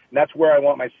all. And that's where I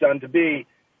want my son to be.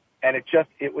 And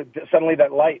suddenly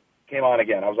that light came on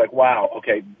again. I was like, wow,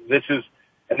 okay, this is.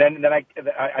 And then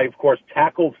I of course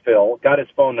tackled Phil, got his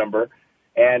phone number,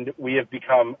 and we have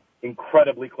become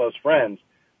incredibly close friends.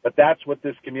 But that's what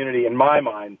this community, in my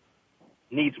mind,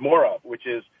 needs more of, which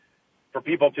is for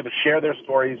people to share their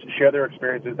stories, share their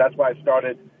experiences. That's why I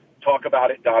started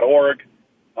talkaboutit.org,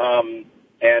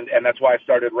 and that's why I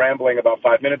started rambling about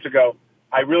 5 minutes ago.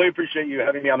 I really appreciate you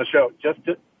having me on the show. Just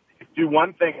to do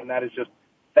one thing, and that is just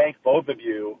thank both of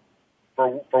you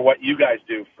for what you guys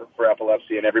do for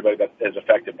epilepsy and everybody that is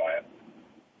affected by it.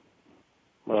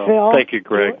 Well, Phil, thank you,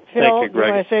 Greg. Phil, you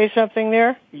want to say something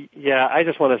there? Yeah, I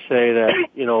just want to say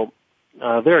that,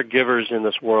 there are givers in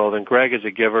this world, and Greg is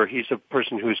a giver. He's a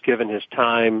person who's given his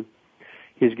time,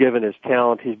 he's given his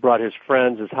talent, he's brought his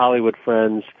friends, his Hollywood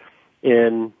friends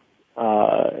in,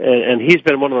 and he's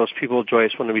been one of those people,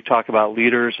 Joyce, when we talk about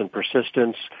leaders and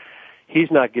persistence. He's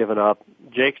not given up.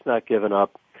 Jake's not given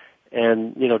up.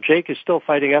 And, Jake is still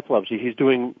fighting epilepsy. He's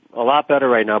doing a lot better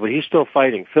right now, but he's still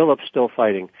fighting. Philip's still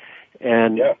fighting.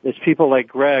 And it's people like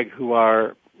Greg who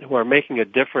are making a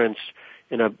difference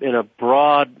in a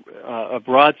broad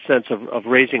sense of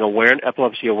raising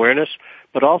epilepsy awareness,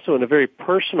 but also in a very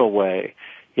personal way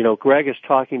Greg is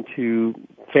talking to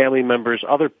family members,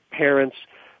 other parents,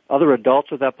 other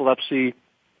adults with epilepsy.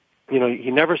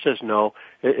 He never says no.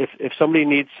 If somebody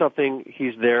needs something,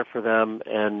 he's there for them.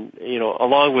 And,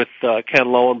 along with Ken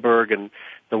Lowenberg and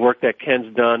the work that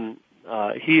Ken's done,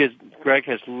 Greg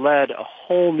has led a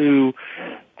whole new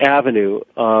avenue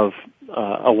of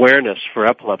awareness for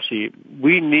epilepsy.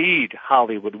 We need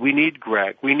Hollywood. We need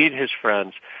Greg. We need his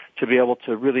friends to be able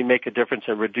to really make a difference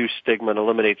and reduce stigma and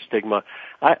eliminate stigma.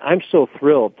 I'm so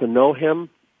thrilled to know him.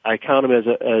 I count him as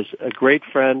a great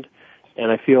friend,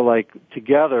 and I feel like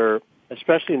together,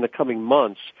 especially in the coming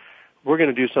months, we're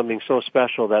going to do something so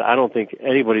special that I don't think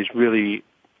anybody's really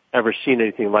ever seen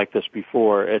anything like this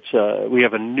before. We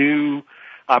have a new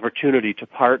opportunity to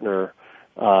partner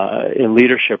in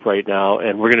leadership right now,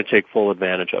 and we're going to take full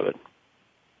advantage of it.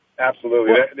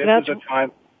 Absolutely.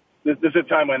 This is a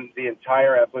time when the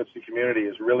entire epilepsy community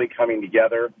is really coming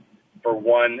together for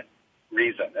one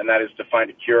reason, and that is to find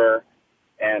a cure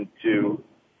and to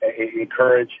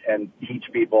encourage and teach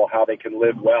people how they can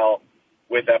live well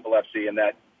with epilepsy, and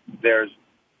that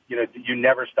you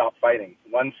never stop fighting.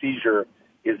 One seizure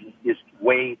is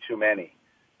way too many.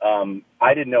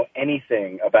 I didn't know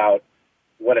anything about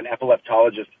what an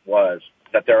epileptologist was,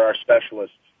 that there are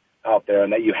specialists out there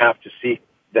and that you have to seek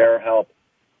their help.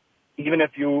 Even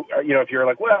if if you're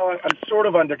like, well, I'm sort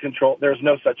of under control, there's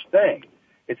no such thing.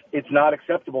 It's not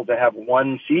acceptable to have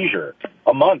one seizure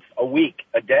a month, a week,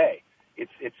 a day.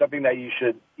 It's something that you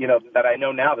should, that I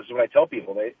know now. This is what I tell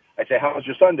people. I say, how's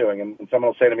your son doing? And someone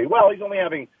will say to me, well, he's only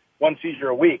having one seizure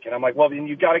a week. And I'm like, well, then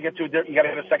you got to get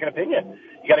a second opinion.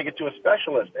 You got to get to a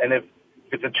specialist. And if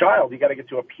it's a child, you got to get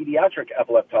to a pediatric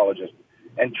epileptologist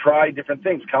and try different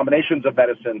things, combinations of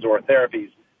medicines or therapies.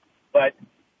 But,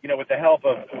 with the help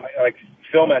of, like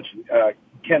Phil mentioned,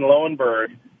 Ken Lowenberg,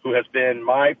 who has been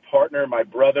my partner, my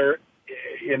brother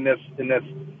in this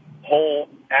whole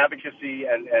advocacy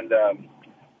and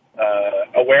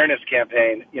awareness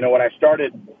campaign. When I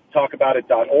started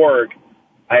talkaboutit.org,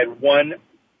 I had one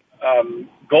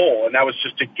goal, and that was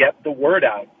just to get the word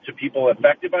out to people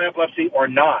affected by epilepsy or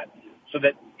not, so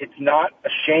that it's not a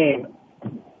shame.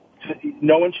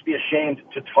 No one should be ashamed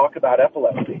to talk about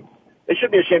epilepsy. They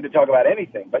shouldn't be ashamed to talk about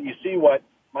anything. But you see what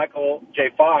Michael J.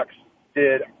 Fox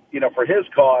did, for his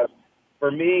cause.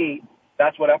 For me,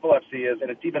 that's what epilepsy is, and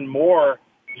it's even more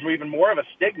of a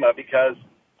stigma because,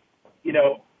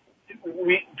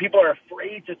 people are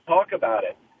afraid to talk about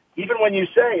it. Even when you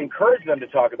say encourage them to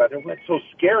talk about it, it's so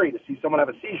scary to see someone have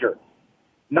a seizure.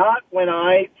 Not when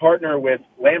I partner with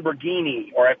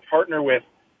Lamborghini or I partner with,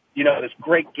 this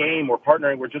great game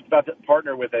we're just about to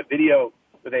partner with a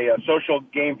social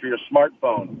game for your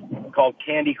smartphone called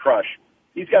Candy Crush.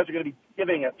 These guys are going to be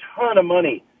giving a ton of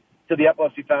money to the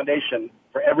Epilepsy Foundation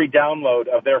for every download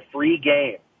of their free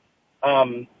game.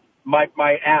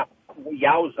 My app,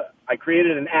 Yowza. I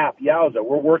created an app, Yowza.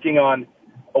 We're working on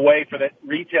a way for that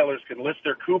retailers can list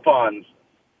their coupons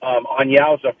on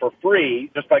Yowza for free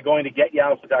just by going to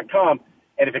getyowza.com.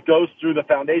 And if it goes through the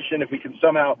foundation, if we can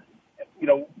somehow,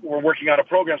 we're working on a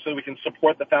program so that we can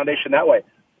support the foundation that way.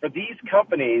 For these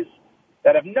companies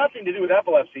that have nothing to do with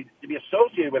epilepsy to be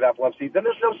associated with epilepsy, then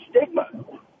there's no stigma,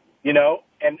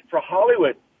 And for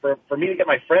Hollywood, for me to get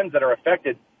my friends that are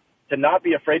affected to not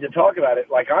be afraid to talk about it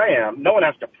like I am. No one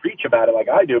has to preach about it like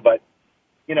I do, but,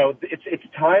 it's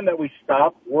time that we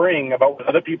stop worrying about what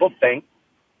other people think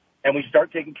and we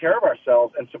start taking care of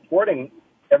ourselves and supporting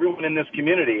everyone in this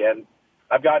community. And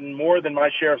I've gotten more than my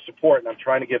share of support, and I'm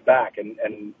trying to give back.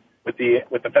 And with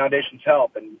the foundation's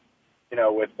help and,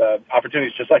 with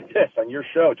opportunities just like this on your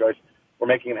show, Joyce, we're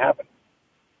making it happen.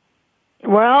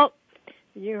 Well,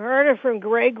 you heard it from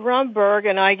Greg Grumberg,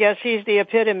 and I guess he's the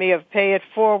epitome of pay it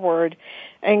forward.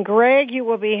 And Greg, you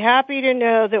will be happy to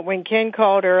know that when Ken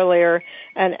called earlier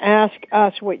and asked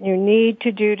us what you need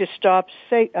to do to stop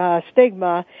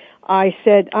stigma, I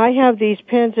said, I have these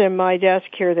pins in my desk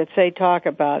here that say talk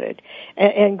about it.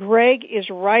 And Greg is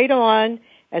right on.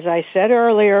 As I said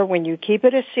earlier, when you keep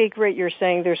it a secret, you're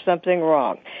saying there's something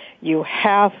wrong. You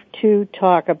have to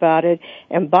talk about it.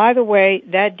 And by the way,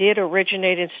 that did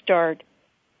originate and start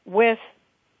with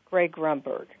Greg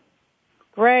Grumberg.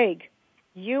 Greg,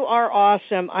 you are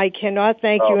awesome. I cannot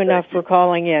thank you enough for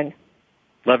calling in.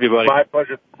 Love you, buddy. My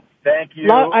pleasure. Thank you.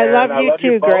 I love you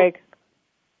too, Greg.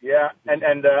 Yeah,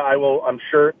 and I will, I'm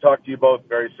sure, talk to you both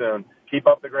very soon. Keep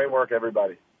up the great work,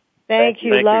 everybody. Thank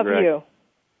you. Love you.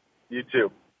 You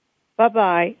too.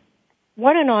 Bye-bye.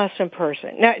 What an awesome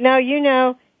person.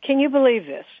 Now, can you believe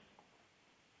this?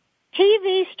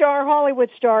 TV star, Hollywood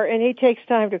star, and he takes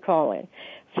time to call in.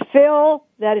 Phil,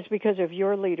 that is because of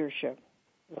your leadership.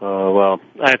 Well,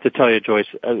 I have to tell you, Joyce,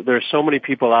 there are so many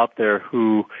people out there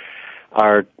who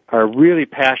are really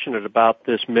passionate about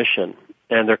this mission,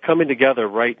 and they're coming together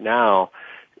right now,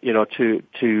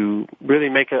 to really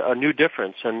make a new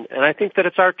difference. And I think that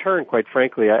it's our turn, quite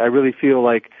frankly. I really feel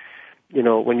like,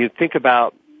 when you think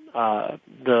about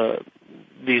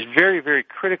these very, very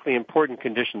critically important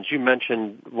conditions, you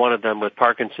mentioned one of them with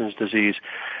Parkinson's disease,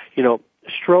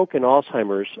 stroke and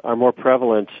Alzheimer's are more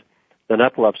prevalent than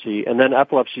epilepsy, and then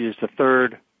epilepsy is the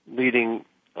third leading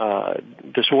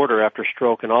disorder after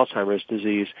stroke and Alzheimer's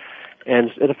disease,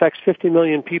 and it affects 50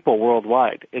 million people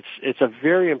worldwide. It's a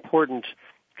very important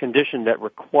condition that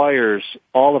requires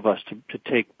all of us to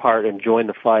take part and join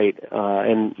the fight,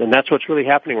 and that's what's really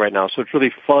happening right now. So it's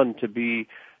really fun to be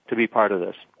part of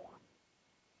this.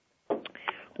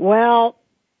 Well,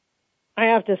 I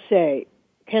have to say,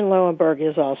 Ken Lowenberg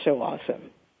is also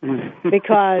awesome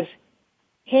because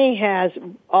he has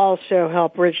also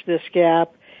helped bridge this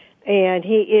gap, and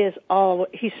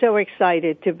he's so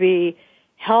excited to be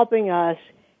helping us,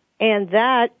 and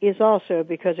that is also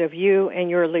because of you and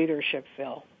your leadership,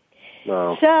 Phil.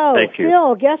 Well, so, thank you.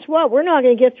 Phil, guess what? We're not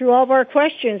going to get through all of our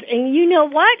questions, and you know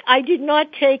what? I did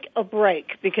not take a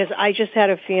break because I just had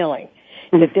a feeling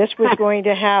that this was going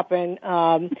to happen.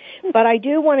 But I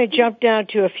do want to jump down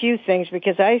to a few things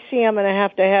because I see I'm going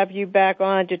to have you back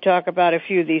on to talk about a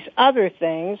few of these other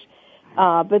things.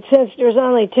 But since there's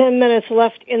only 10 minutes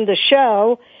left in the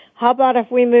show, how about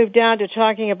if we move down to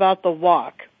talking about the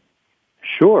walk?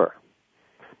 Sure.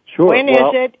 When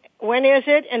is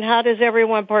it, and how does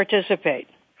everyone participate?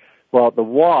 Well, the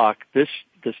walk,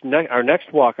 our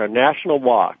next walk, our national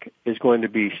walk, is going to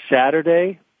be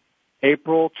Saturday,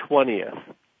 April 20th,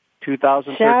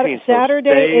 2013.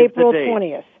 Saturday, April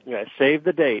 20th. Yeah, save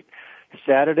the date.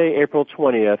 Saturday, April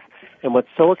 20th. And what's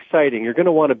so exciting, you're going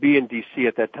to want to be in D.C.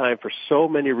 at that time for so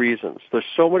many reasons. There's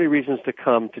so many reasons to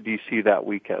come to D.C. that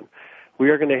weekend. We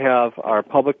are going to have our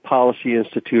Public Policy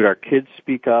Institute, our Kids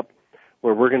Speak Up,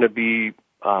 where we're going to be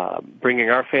bringing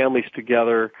our families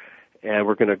together, and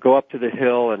we're going to go up to the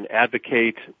Hill and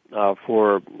advocate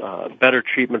for better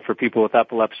treatment for people with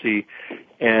epilepsy.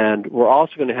 And we're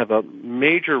also going to have a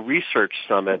major research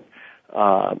summit,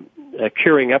 a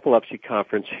Curing Epilepsy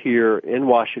conference here in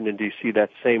Washington, D.C. that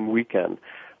same weekend.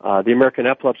 The American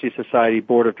Epilepsy Society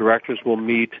Board of Directors will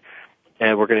meet,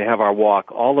 and we're going to have our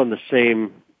walk all on the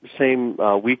same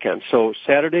weekend. So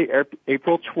Saturday,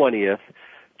 April 20th,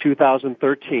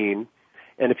 2013.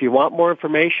 And if you want more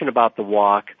information about the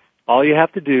walk, all you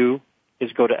have to do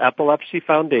is go to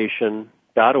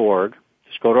epilepsyfoundation.org.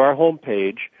 Just go to our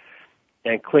homepage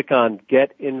and click on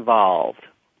Get Involved.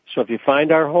 So if you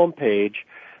find our homepage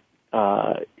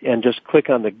and just click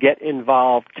on the Get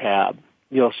Involved tab,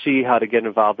 you'll see how to get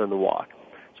involved in the walk.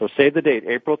 So save the date,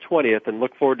 April 20th, and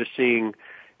look forward to seeing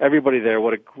everybody there.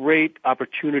 What a great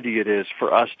opportunity it is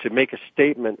for us to make a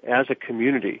statement as a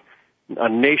community, a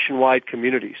nationwide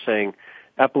community, saying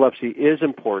epilepsy is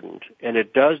important, and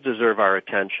it does deserve our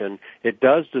attention. It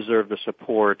does deserve the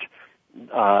support,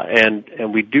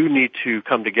 and we do need to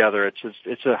come together.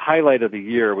 It's a highlight of the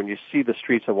year when you see the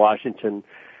streets of Washington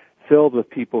filled with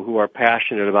people who are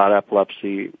passionate about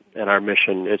epilepsy and our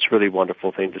mission. It's really a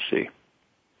wonderful thing to see.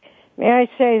 May I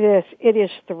say this? It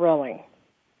is thrilling.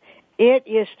 It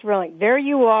is thrilling. There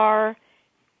you are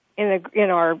in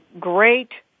our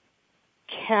great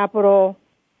capital,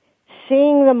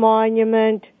 seeing the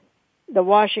monument, the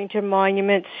Washington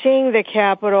Monument, seeing the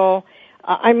Capitol.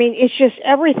 It's just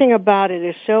everything about it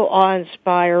is so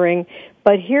awe-inspiring.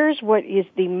 But here's what is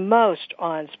the most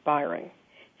awe-inspiring.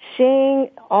 Seeing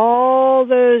all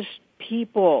those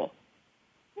people.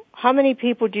 How many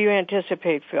people do you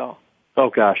anticipate, Phil? Oh,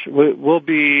 gosh. We'll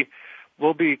be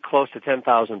close to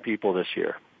 10,000 people this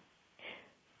year.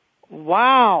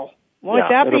 Wow. Won't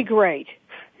that be great?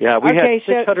 Yeah, we had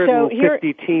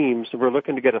 650 teams. We're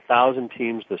looking to get 1,000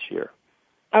 teams this year.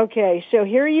 Okay, so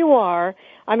here you are.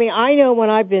 I know when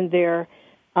I've been there,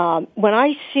 when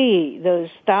I see those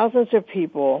thousands of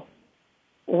people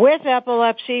with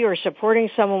epilepsy or supporting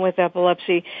someone with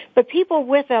epilepsy, but people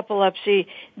with epilepsy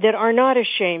that are not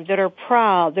ashamed, that are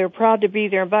proud. They're proud to be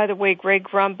there. And by the way, Greg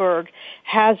Grumberg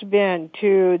has been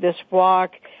to this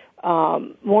walk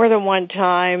more than one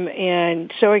time,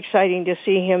 and so exciting to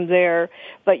see him there.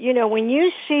 But, when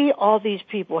you see all these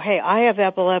people, hey, I have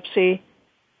epilepsy,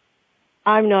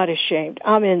 I'm not ashamed.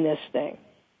 I'm in this thing.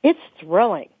 It's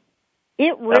thrilling.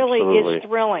 It really is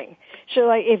thrilling. So,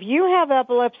 if you have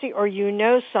epilepsy or you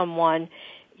know someone,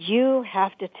 you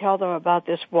have to tell them about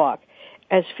this walk.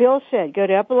 As Phil said, go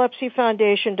to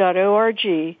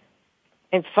epilepsyfoundation.org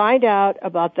and find out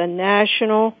about the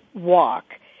National Walk.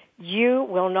 You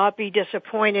will not be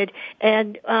disappointed.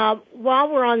 And while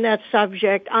we're on that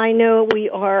subject, I know we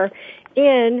are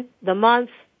in the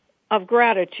month of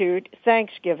gratitude,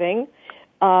 Thanksgiving,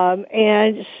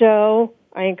 and so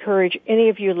I encourage any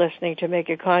of you listening to make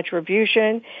a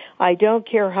contribution. I don't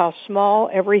care how small,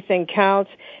 everything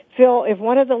counts. Phil, if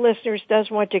one of the listeners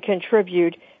does want to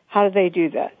contribute, how do they do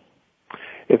that?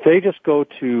 If they just go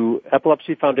to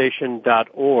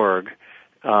epilepsyfoundation.org,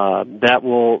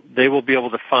 they will be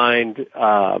able to find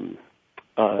on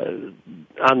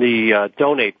the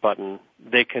donate button.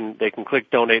 They can click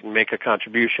donate and make a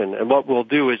contribution. And what we'll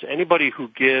do is anybody who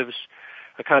gives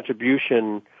a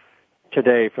contribution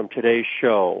today from today's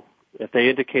show, if they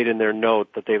indicate in their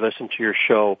note that they listen to your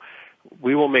show,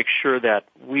 we will make sure that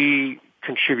we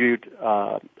contribute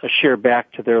a share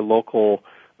back to their local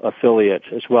affiliate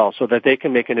as well, so that they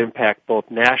can make an impact both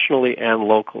nationally and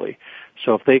locally.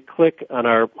 So if they click on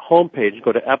our homepage,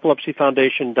 go to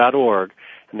epilepsyfoundation.org,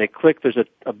 and they click, there's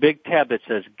a big tab that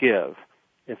says Give.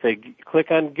 If they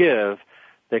click on Give,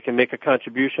 they can make a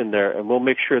contribution there, and we'll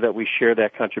make sure that we share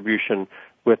that contribution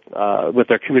with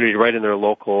their community right in their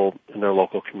local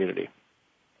community.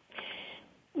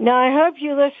 Now, I hope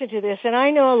you listen to this, and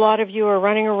I know a lot of you are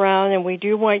running around, and we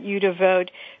do want you to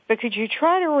vote, but could you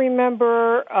try to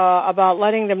remember about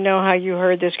letting them know how you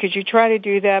heard this? Could you try to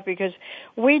do that? Because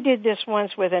we did this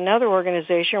once with another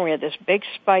organization. We had this big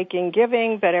spike in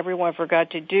giving, but everyone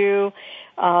forgot to do,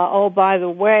 oh, by the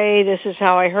way, this is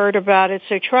how I heard about it.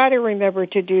 So try to remember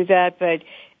to do that, but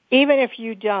even if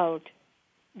you don't,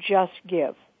 just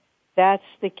give. That's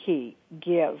the key.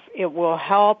 Give. It will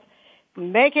help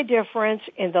make a difference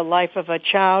in the life of a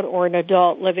child or an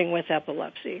adult living with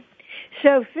epilepsy.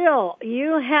 So, Phil,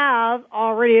 you have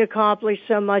already accomplished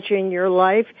so much in your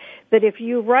life, but if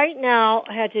you right now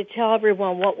had to tell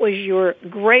everyone what was your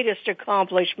greatest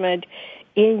accomplishment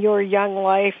in your young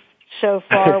life so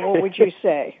far, what would you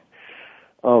say?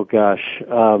 Oh, gosh.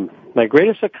 My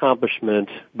greatest accomplishment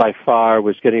by far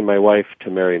was getting my wife to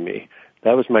marry me.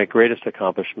 That was my greatest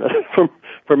accomplishment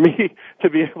for me to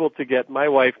be able to get my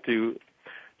wife to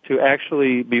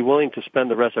actually be willing to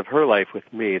spend the rest of her life with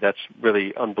me. That's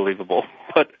really unbelievable.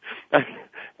 But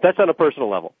that's on a personal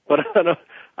level. But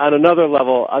on another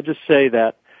level, I'll just say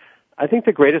that I think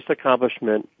the greatest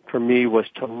accomplishment for me was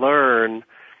to learn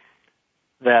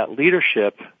that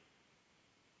leadership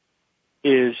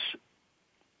is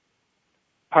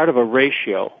part of a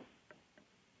ratio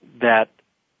that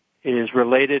is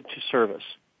related to service.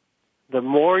 The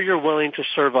more you're willing to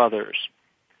serve others,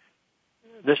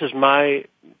 this is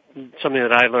something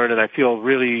that I learned, and I feel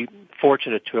really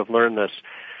fortunate to have learned this.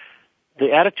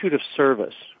 The attitude of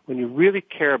service, when you really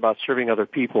care about serving other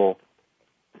people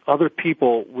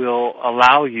will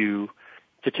allow you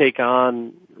to take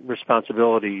on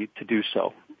responsibility to do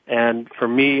so. And for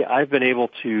me, I've been able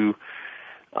to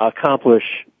accomplish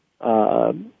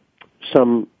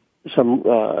some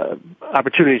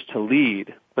opportunities to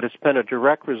lead, but it's been a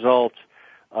direct result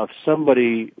of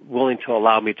somebody willing to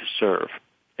allow me to serve.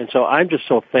 And so I'm just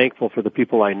so thankful for the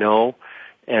people I know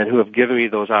and who have given me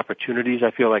those opportunities.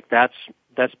 I feel like that's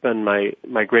been my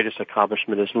greatest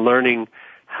accomplishment, is learning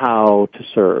how to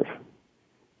serve.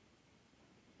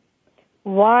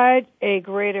 What a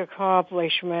great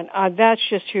accomplishment. That's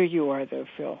just who you are, though,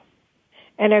 Phil.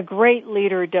 And a great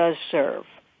leader does serve.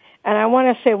 And I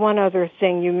want to say one other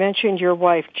thing. You mentioned your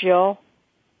wife, Jill.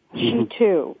 She,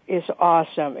 too, is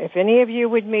awesome. If any of you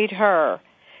would meet her,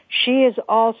 she is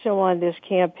also on this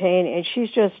campaign, and she's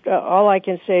just, all I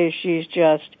can say is she's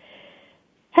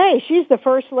the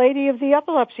first lady of the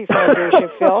Epilepsy Foundation,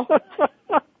 Phil.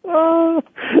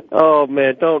 Oh,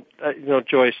 man, don't,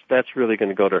 Joyce, that's really going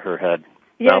to go to her head.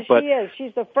 Yes, she is.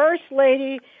 She's the first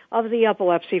lady of the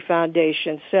Epilepsy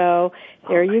Foundation. So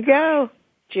there you go,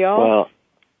 Jill. Well,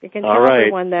 you can tell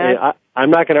everyone that. Hey, I'm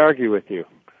not going to argue with you.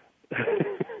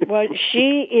 Well,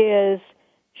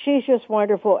 she's just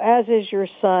wonderful, as is your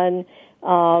son.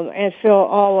 And Phil,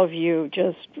 all of you,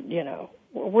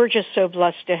 we're just so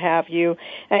blessed to have you.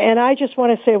 And I just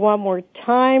want to say one more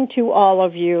time to all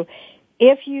of you,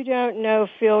 if you don't know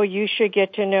Phil, you should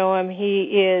get to know him. He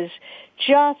is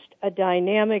just a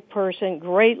dynamic person,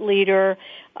 great leader.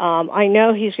 I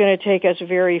know he's going to take us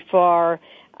very far,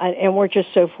 and we're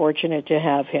just so fortunate to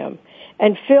have him.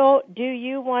 And Phil, do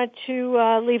you want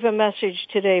to leave a message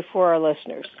today for our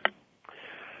listeners?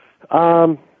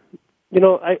 I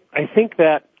think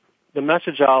that the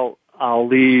message I'll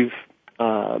leave,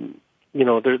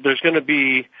 there's going to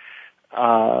be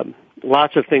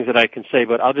lots of things that I can say,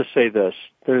 but I'll just say this.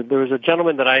 There was a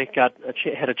gentleman that I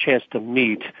had a chance to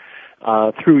meet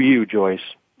through you, Joyce,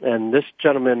 and this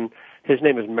gentleman, his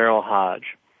name is Merrill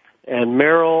Hodge, And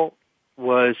Merrill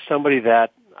was somebody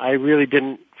that I really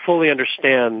didn't fully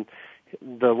understand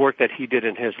the work that he did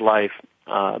in his life.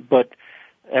 But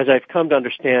as I've come to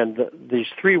understand, these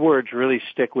three words really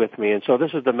stick with me. And so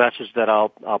this is the message that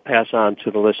I'll pass on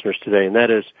to the listeners today, and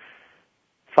that is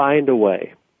find a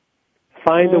way.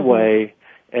 Find a way.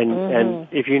 And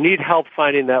if you need help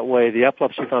finding that way, the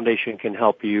Epilepsy Foundation can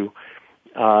help you.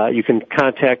 You can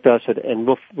contact us, and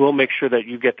we'll make sure that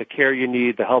you get the care you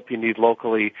need, the help you need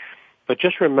locally. But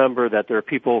just remember that there are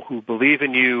people who believe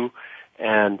in you,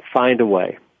 and find a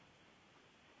way.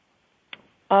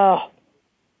 Oh,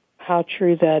 how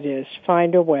true that is.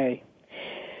 Find a way.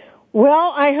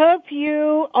 Well, I hope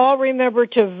you all remember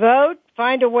to vote.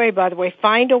 Find a way, by the way.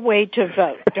 Find a way to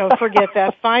vote. Don't forget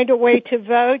that. Find a way to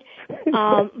vote.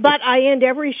 But I end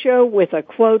every show with a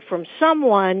quote from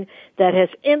someone that has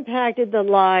impacted the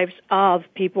lives of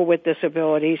people with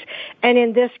disabilities. And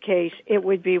in this case, it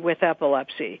would be with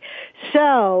epilepsy.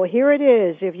 So here it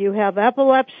is. If you have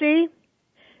epilepsy,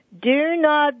 do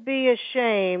not be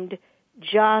ashamed.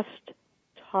 Just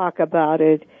talk about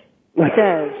it,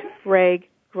 says Greg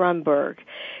Grunberg.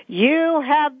 You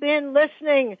have been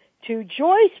listening to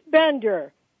Joyce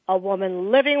Bender, a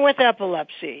woman living with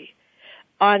epilepsy,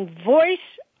 on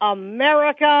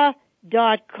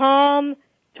VoiceAmerica.com.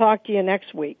 Talk to you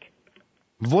next week.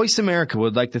 Voice America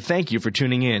would like to thank you for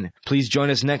tuning in. Please join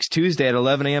us next Tuesday at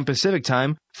 11 a.m. Pacific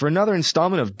Time for another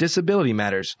installment of Disability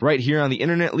Matters, right here on the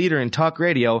Internet leader in talk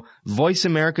radio,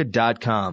 VoiceAmerica.com.